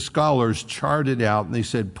the scholars charted out, and they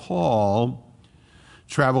said Paul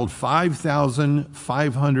traveled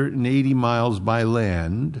 5,580 miles by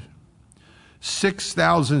land,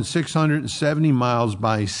 6,670 miles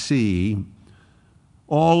by sea.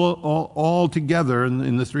 All together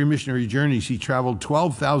in the three missionary journeys, he traveled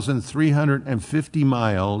 12,350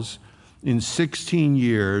 miles in 16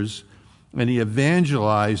 years, and he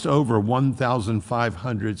evangelized over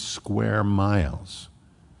 1,500 square miles.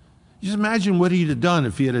 Just imagine what he'd have done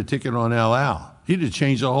if he had a ticket on El Al. He'd have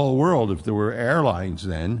changed the whole world if there were airlines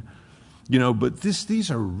then. But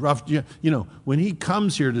these are rough. When he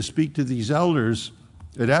comes here to speak to these elders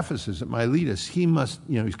at Ephesus, at Miletus, he must,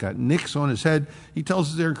 he's got nicks on his head. He tells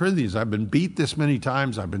us there in Corinthians, I've been beat this many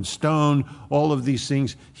times, I've been stoned, all of these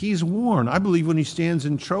things. He's worn. I believe when he stands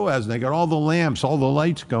in Troas and they got all the lamps, all the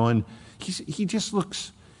lights going, he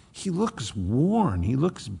looks worn. He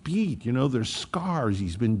looks beat. There's scars.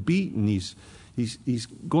 He's been beaten. He's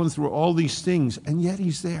going through all these things, and yet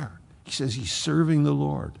he's there. He says he's serving the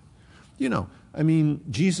Lord.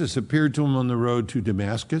 Jesus appeared to him on the road to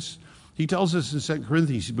Damascus. He tells us in 2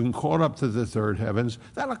 Corinthians, he's been caught up to the third heavens.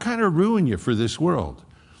 That'll kind of ruin you for this world.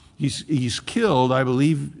 He's killed, I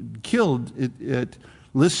believe, at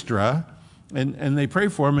Lystra, and they pray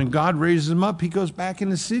for him, and God raises him up. He goes back in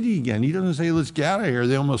the city again. He doesn't say, let's get out of here.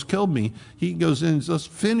 They almost killed me. He goes in and says, let's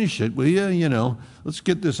finish it, will you? Let's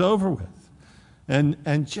get this over with.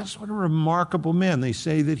 And just what a remarkable man. They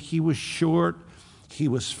say that he was short, he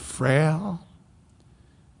was frail.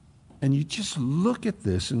 And you just look at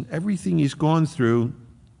this and everything he's gone through.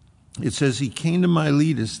 It says he came to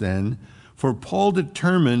Miletus then, for Paul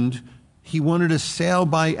determined he wanted to sail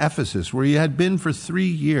by Ephesus, where he had been for 3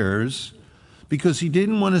 years, because he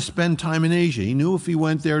didn't want to spend time in Asia. He knew if he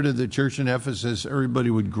went there to the church in Ephesus, everybody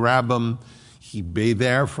would grab him. He'd be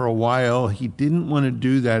there for a while. He didn't want to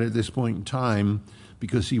do that at this point in time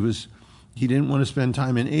because he didn't want to spend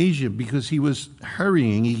time in Asia because he was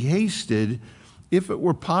hurrying. He hasted, if it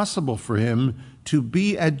were possible for him, to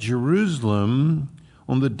be at Jerusalem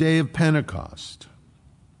on the day of Pentecost.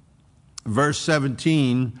 Verse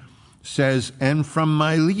 17 says, and from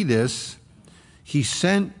Miletus he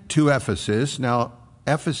sent to Ephesus. Now,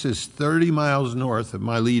 Ephesus, 30 miles north of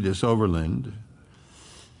Miletus, overland.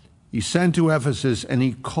 He sent to Ephesus, and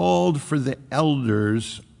he called for the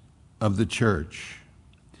elders of the church.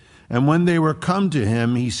 And when they were come to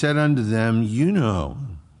him, he said unto them, you know,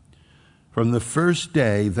 from the first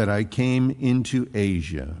day that I came into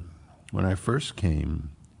Asia, when I first came,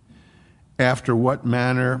 after what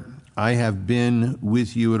manner I have been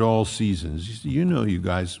with you at all seasons. You know, you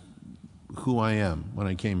guys, who I am when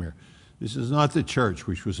I came here. This is not the church,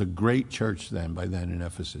 which was a great church by then in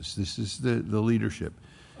Ephesus. This is the leadership.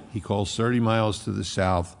 He calls 30 miles to the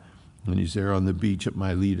south, and he's there on the beach at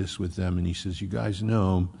Miletus with them, and he says, you guys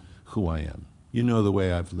know who I am. You know the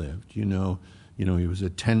way I've lived. You know, he was a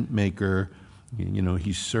tent maker. You know,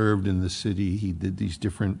 he served in the city. He did these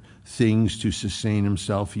different things to sustain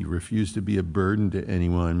himself. He refused to be a burden to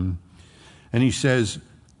anyone. And he says,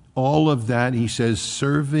 all of that, he says,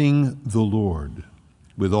 serving the Lord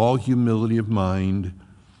with all humility of mind.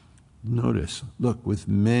 Notice, look, with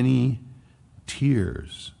many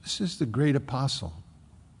tears. This is the great apostle.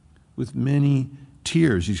 With many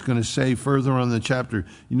tears. He's going to say further on in the chapter,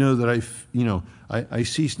 you know that I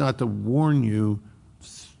cease not to warn you,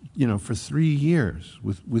 for 3 years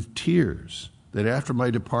with tears, that after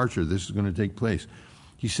my departure, this is going to take place.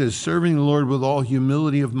 He says, serving the Lord with all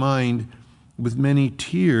humility of mind, with many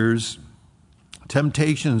tears,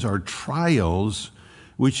 temptations are trials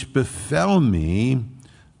which befell me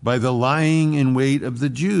by the lying in wait of the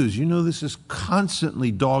Jews. You know, this has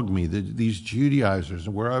constantly dogged me, these Judaizers,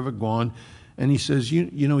 and wherever I've gone. And he says,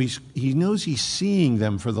 he knows he's seeing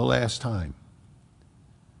them for the last time.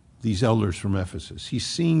 These elders from Ephesus. He's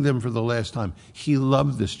seeing them for the last time. He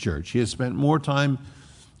loved this church. He has spent more time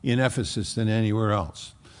in Ephesus than anywhere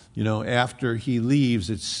else. After he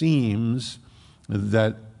leaves, it seems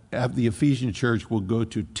that the Ephesian church will go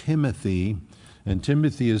to Timothy, and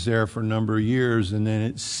Timothy is there for a number of years, and then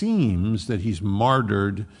it seems that he's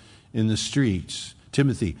martyred in the streets.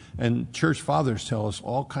 Timothy. And church fathers tell us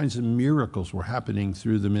all kinds of miracles were happening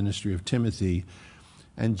through the ministry of Timothy.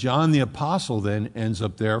 And John the Apostle then ends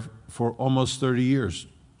up there for almost 30 years.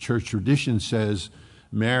 Church tradition says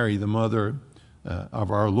Mary, the mother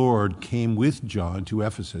of our Lord, came with John to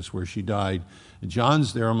Ephesus, where she died.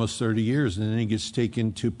 John's there almost 30 years, and then he gets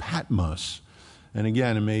taken to Patmos. And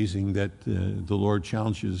again, amazing that the Lord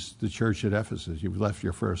challenges the church at Ephesus. You've left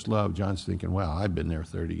your first love. John's thinking, wow, I've been there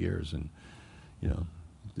 30 years, and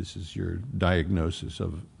this is your diagnosis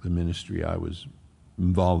of the ministry I was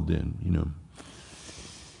involved in,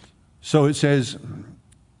 So it says,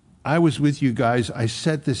 I was with you guys. I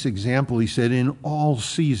set this example, he said, in all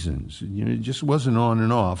seasons. It just wasn't on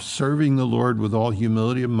and off. Serving the Lord with all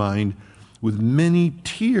humility of mind, with many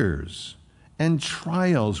tears and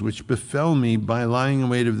trials which befell me by lying in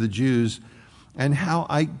wait of the Jews, and how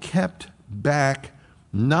I kept back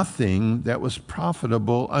nothing that was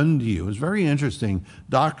profitable unto you. It's very interesting.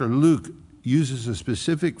 Dr. Luke uses a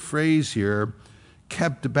specific phrase here,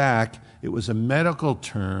 kept back. It was a medical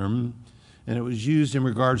term, and it was used in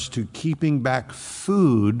regards to keeping back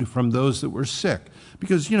food from those that were sick.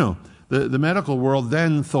 Because, the medical world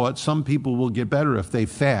then thought some people will get better if they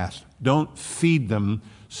fast. Don't feed them,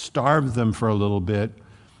 starve them for a little bit.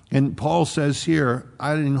 And Paul says here,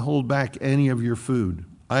 I didn't hold back any of your food.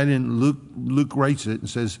 Luke writes it and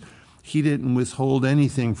says he didn't withhold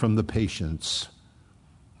anything from the patients.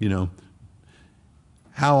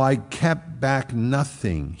 How I kept back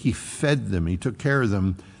nothing. He fed them. He took care of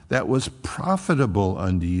them. That was profitable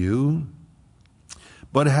unto you,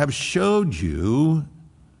 but have showed you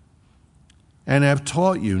and have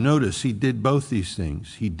taught you. Notice he did both these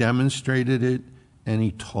things. He demonstrated it and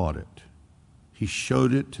he taught it. He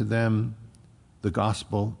showed it to them, the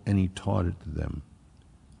gospel, and he taught it to them.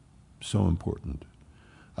 So important.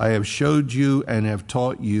 I have showed you and have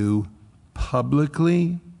taught you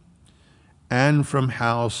publicly and from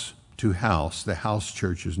house to house. The house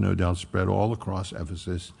churches, no doubt, spread all across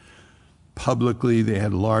Ephesus. Publicly, they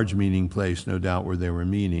had a large meeting place, no doubt, where they were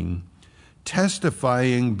meeting,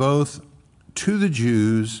 testifying both to the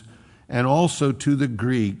Jews and also to the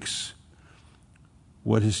Greeks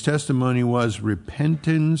what his testimony was: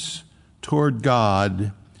 repentance toward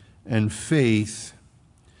God and faith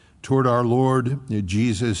toward our Lord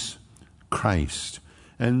Jesus Christ.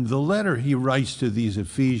 And the letter he writes to these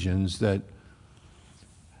Ephesians that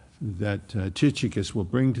Tychicus will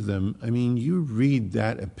bring to them, you read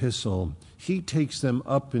that epistle, he takes them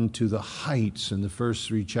up into the heights in the first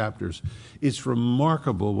 3 chapters. It's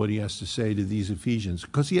remarkable what he has to say to these Ephesians,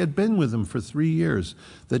 because he had been with them for 3 years.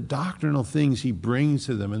 The doctrinal things he brings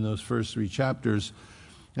to them in those first 3 chapters.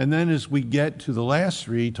 And then as we get to the last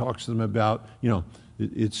 3, he talks to them about,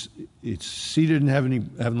 it's seated in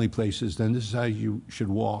heavenly places. Then this is how you should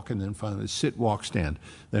walk. And then finally, sit, walk, stand.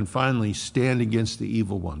 Then finally, stand against the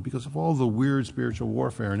evil one, because of all the weird spiritual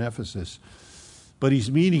warfare in Ephesus. But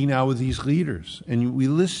he's meeting now with these leaders, and we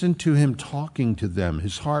listen to him talking to them.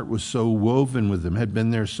 His heart was so woven with them, had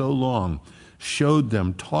been there so long, showed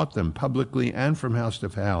them, taught them publicly and from house to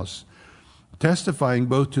house, testifying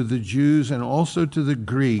both to the Jews and also to the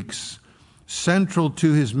Greeks, central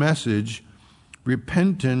to his message,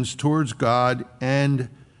 repentance towards God and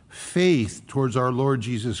faith towards our Lord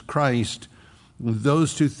Jesus Christ.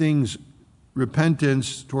 Those two things,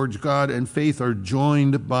 repentance towards God and faith, are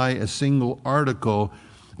joined by a single article,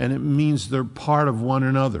 and it means they're part of one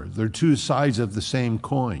another. They're two sides of the same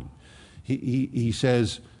coin. He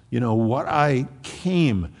says, what I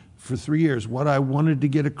came for 3 years, what I wanted to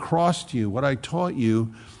get across to you, what I taught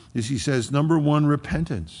you is, he says, number one,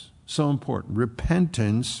 repentance. So important.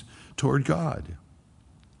 Repentance toward God.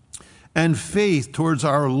 And faith towards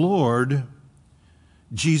our Lord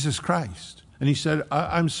Jesus Christ. And he said,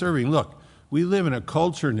 I'm serving. Look, we live in a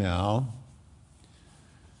culture now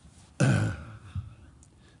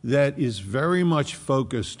that is very much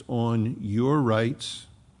focused on your rights,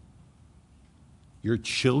 your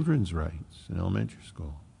children's rights in elementary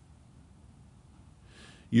school.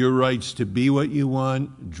 Your rights to be what you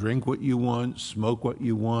want, drink what you want, smoke what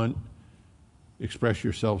you want, express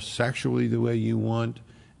yourself sexually the way you want.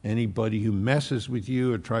 Anybody who messes with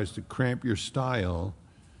you or tries to cramp your style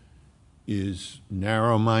is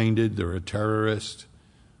narrow-minded, they're a terrorist.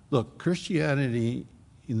 Look, Christianity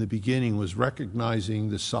in the beginning was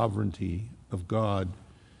recognizing the sovereignty of God,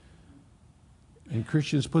 and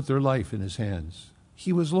Christians put their life in his hands.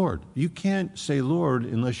 He was Lord. You can't say Lord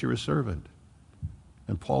unless you're a servant.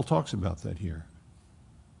 And Paul talks about that here.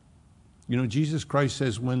 Jesus Christ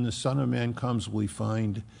says, when the Son of Man comes, will he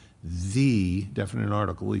find the, definite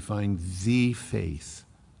article, will he find the faith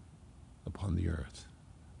upon the earth?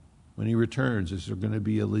 When he returns, is there going to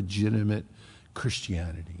be a legitimate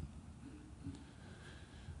Christianity?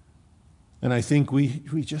 And I think we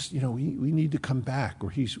just, we need to come back.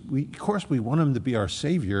 Of course, we want him to be our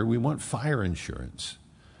Savior. We want fire insurance.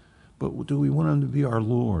 But do we want him to be our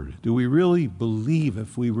Lord? Do we really believe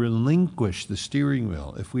if we relinquish the steering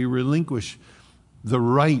wheel, if we relinquish the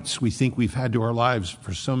rights we think we've had to our lives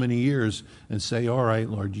for so many years and say, all right,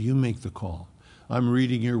 Lord, you make the call. I'm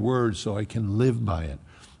reading your word so I can live by it.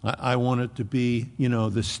 I want it to be,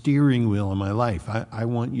 the steering wheel of my life. I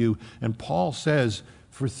want you. And Paul says,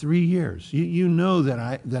 for 3 years, you know that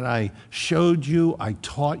I showed you, I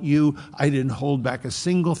taught you, I didn't hold back a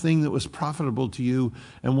single thing that was profitable to you.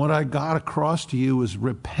 And what I got across to you was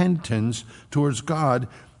repentance towards God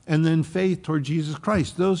and then faith toward Jesus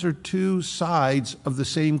Christ. Those are two sides of the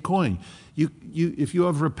same coin. If you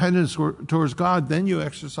have repentance towards God, then you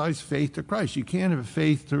exercise faith to Christ. You can't have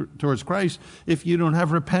faith towards Christ if you don't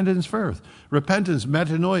have repentance first. Repentance,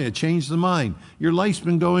 metanoia, change the mind. Your life's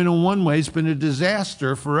been going in one way. It's been a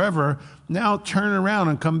disaster forever. Now turn around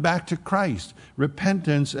and come back to Christ.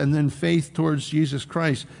 Repentance and then faith towards Jesus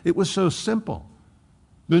Christ. It was so simple.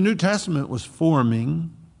 The New Testament was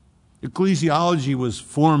forming. Ecclesiology was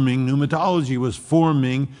forming, pneumatology was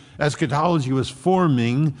forming, eschatology was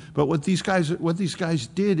forming, but what these guys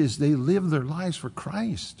did is they lived their lives for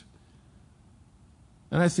Christ.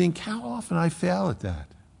 And I think how often I fail at that.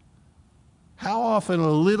 How often a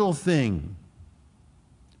little thing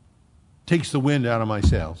takes the wind out of my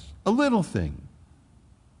sails. A little thing.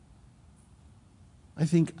 I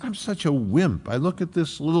think I'm such a wimp. I look at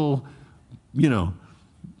this little,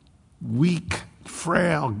 weak,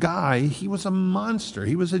 frail guy. He was a monster.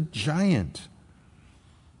 He was a giant.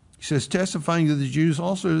 He says, testifying to the Jews,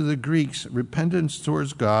 also to the Greeks, repentance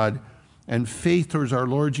towards God and faith towards our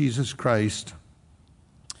Lord Jesus Christ.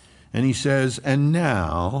 And he says, and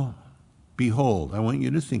now, behold, I want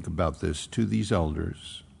you to think about this to these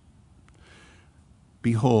elders.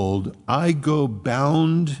 Behold, I go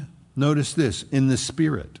bound, notice this, in the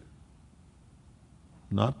Spirit,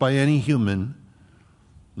 not by any human,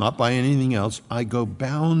 not by anything else. I go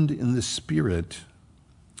bound in the Spirit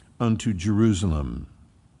unto Jerusalem,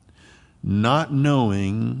 not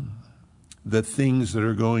knowing the things that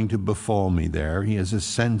are going to befall me there. He has a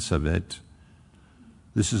sense of it.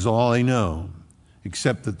 This is all I know,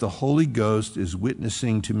 except that the Holy Ghost is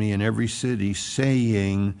witnessing to me in every city,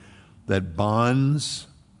 saying that bonds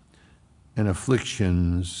and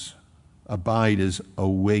afflictions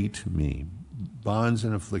await me. Bonds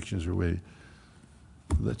and afflictions are awaiting.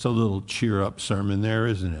 That's a little cheer-up sermon there,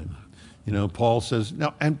 isn't it? Paul says,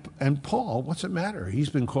 now, and Paul, what's it matter? He's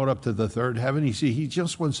been caught up to the third heaven. He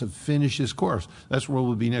just wants to finish his course. That's where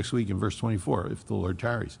we'll be next week in verse 24, if the Lord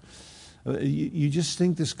tarries. You just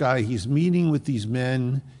think this guy, he's meeting with these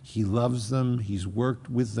men. He loves them. He's worked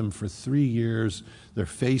with them for 3 years. They're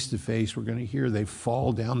face to face. We're going to hear they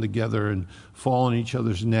fall down together and fall on each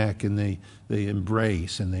other's neck, and they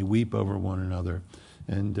embrace and they weep over one another.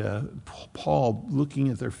 And Paul, looking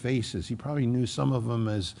at their faces, he probably knew some of them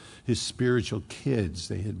as his spiritual kids.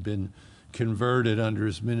 They had been converted under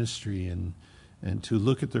his ministry, and and to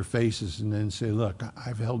look at their faces and then say, look,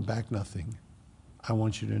 I've held back nothing. I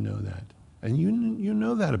want you to know that. And you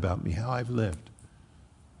know that about me, how I've lived.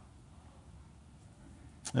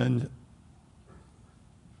 And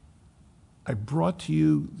I brought to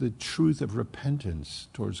you the truth of repentance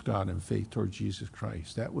towards God and faith towards Jesus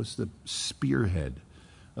Christ. That was the spearhead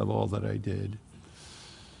of all that I did.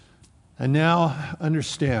 And now,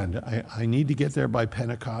 understand, I need to get there by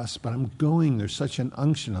Pentecost, but I'm going. There's such an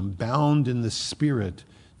unction. I'm bound in the Spirit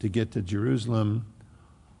to get to Jerusalem.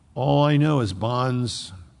 All I know is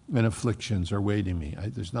bonds and afflictions are waiting me.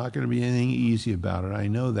 There's not going to be anything easy about it. I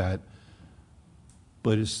know that.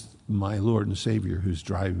 But it's my Lord and Savior who's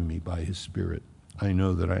driving me by his Spirit. I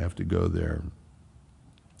know that I have to go there.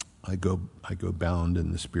 I go bound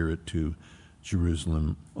in the Spirit to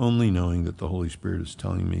Jerusalem, only knowing that the Holy Spirit is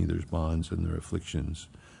telling me there's bonds and there are afflictions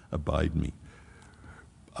abide me.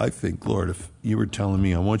 I think, Lord, if you were telling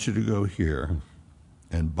me, I want you to go here,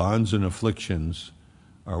 and bonds and afflictions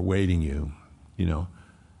are waiting you,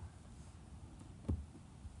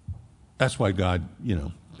 that's why God,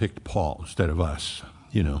 picked Paul instead of us,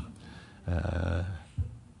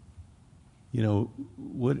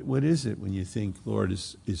 what is it when you think, Lord,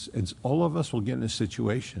 and all of us will get in a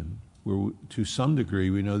situation where to some degree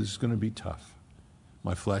we know this is going to be tough.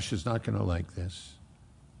 My flesh is not going to like this.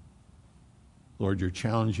 Lord, you're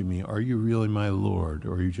challenging me. Are you really my Lord,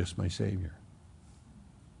 or are you just my Savior?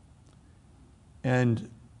 And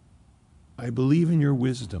I believe in your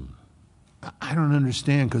wisdom. I don't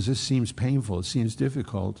understand because this seems painful. It seems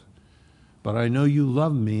difficult. But I know you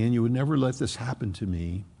love me and you would never let this happen to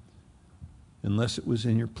me unless it was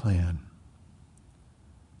in your plan.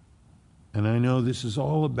 And I know this is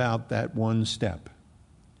all about that one step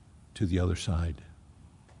to the other side.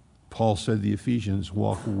 Paul said to the Ephesians,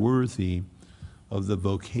 walk worthy of the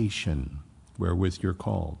vocation wherewith you're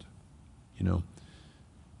called.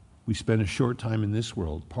 We spend a short time in this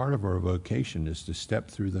world. Part of our vocation is to step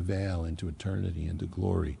through the veil into eternity, into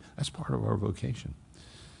glory. That's part of our vocation.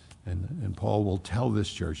 And Paul will tell this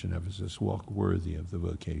church in Ephesus, walk worthy of the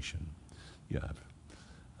vocation you have.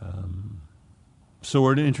 So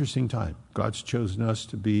we're at an interesting time. God's chosen us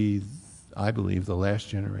to be, I believe, the last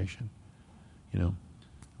generation.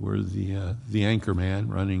 We're the anchor man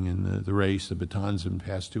running in the race. The baton's been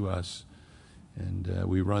passed to us, and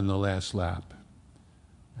we run the last lap.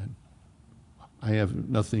 And I have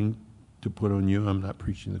nothing to put on you. I'm not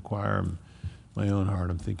preaching the choir. I'm my own heart.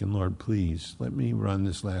 I'm thinking, Lord, please let me run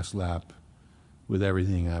this last lap with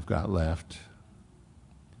everything I've got left.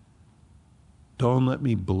 Don't let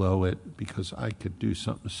me blow it because I could do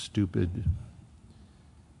something stupid.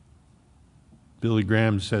 Billy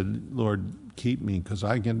Graham said, Lord, keep me because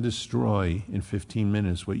I can destroy in 15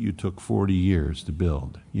 minutes what you took 40 years to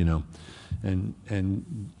build,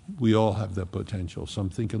 And we all have that potential. So I'm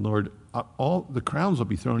thinking, Lord, all the crowns will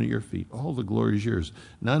be thrown at your feet. All the glory is yours.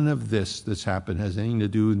 None of this that's happened has anything to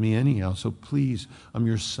do with me anyhow. So please, I'm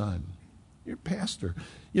your son. Your pastor.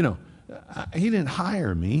 He didn't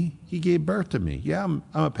hire me. He gave birth to me. Yeah, I'm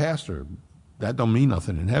a pastor. That don't mean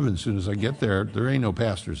nothing in heaven. As soon as I get there ain't no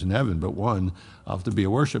pastors in heaven, but one. I'll have to be a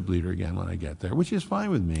worship leader again when I get there, which is fine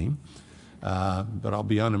with me. But I'll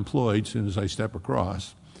be unemployed as soon as I step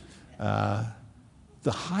across.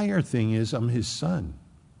 The higher thing is I'm his son.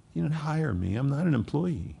 He didn't hire me. I'm not an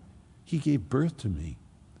employee. He gave birth to me.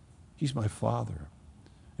 He's my father.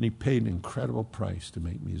 And he paid an incredible price to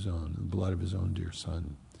make me his own, the blood of his own dear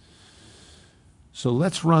son. So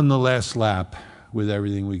let's run the last lap with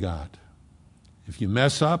everything we got. If you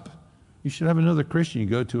mess up, you should have another Christian you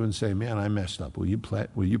go to and say, man, I messed up. Will you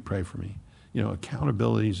pray for me?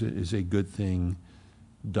 Accountability is a good thing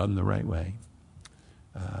done the right way.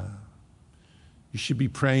 You should be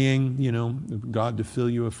praying, God to fill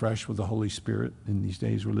you afresh with the Holy Spirit in these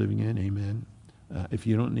days we're living in. Amen. If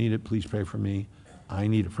you don't need it, please pray for me. I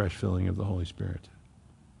need a fresh filling of the Holy Spirit.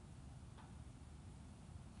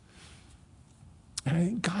 And I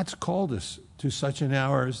think God's called us to such an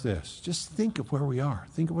hour as this. Just think of where we are.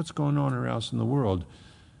 Think of what's going on around us in the world.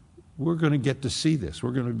 We're going to get to see this.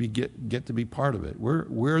 We're going to get to be part of it.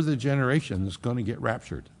 We're the generation that's going to get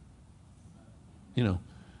raptured.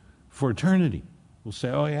 For eternity. We'll say,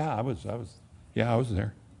 oh yeah, I was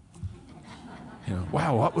there.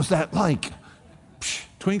 Wow, what was that like? Psh,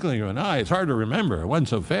 twinkling of an eye. It's hard to remember. It wasn't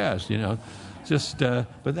so fast,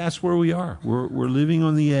 but that's where we are. We're living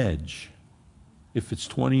on the edge. If it's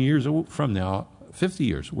 20 years from now, 50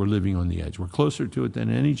 years, we're living on the edge. We're closer to it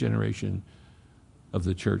than any generation of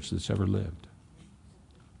the church that's ever lived.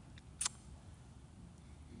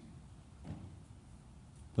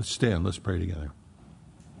 Let's stand. Let's pray together.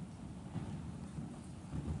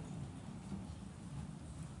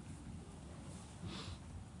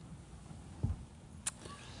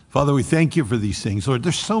 Father, we thank you for these things. Lord,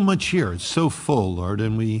 there's so much here. It's so full, Lord.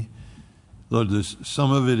 And Lord, there's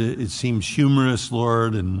some of it seems humorous,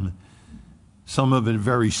 Lord, and some of it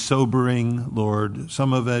very sobering, Lord.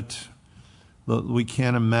 Some of it, Lord, we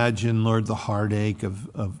can't imagine, Lord, the heartache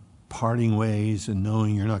of parting ways and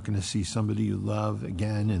knowing you're not going to see somebody you love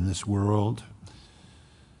again in this world.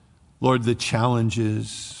 Lord, the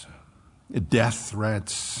challenges, death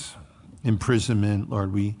threats, imprisonment,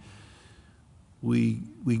 Lord, we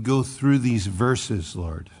go through these verses,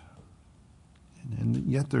 Lord, and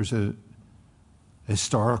yet there's a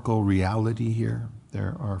historical reality here.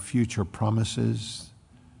 There are future promises.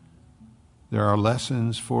 There are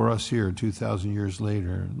lessons for us here 2,000 years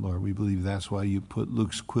later. Lord, we believe that's why you put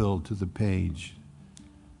Luke's quill to the page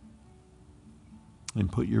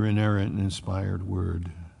and put your inerrant and inspired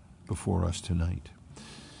word before us tonight.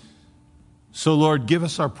 So, Lord, give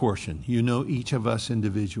us our portion. You know each of us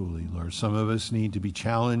individually, Lord. Some of us need to be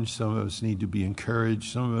challenged. Some of us need to be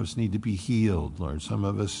encouraged. Some of us need to be healed, Lord. Some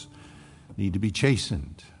of us need to be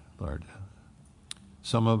chastened, Lord.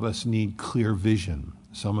 Some of us need clear vision.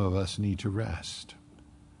 Some of us need to rest.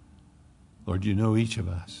 Lord, you know each of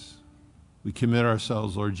us. We commit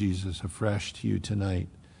ourselves, Lord Jesus, afresh to you tonight.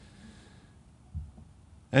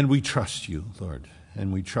 And we trust you, Lord.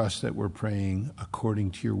 And we trust that we're praying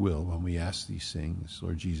according to your will when we ask these things.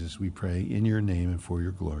 Lord Jesus, we pray in your name and for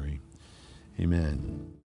your glory. Amen.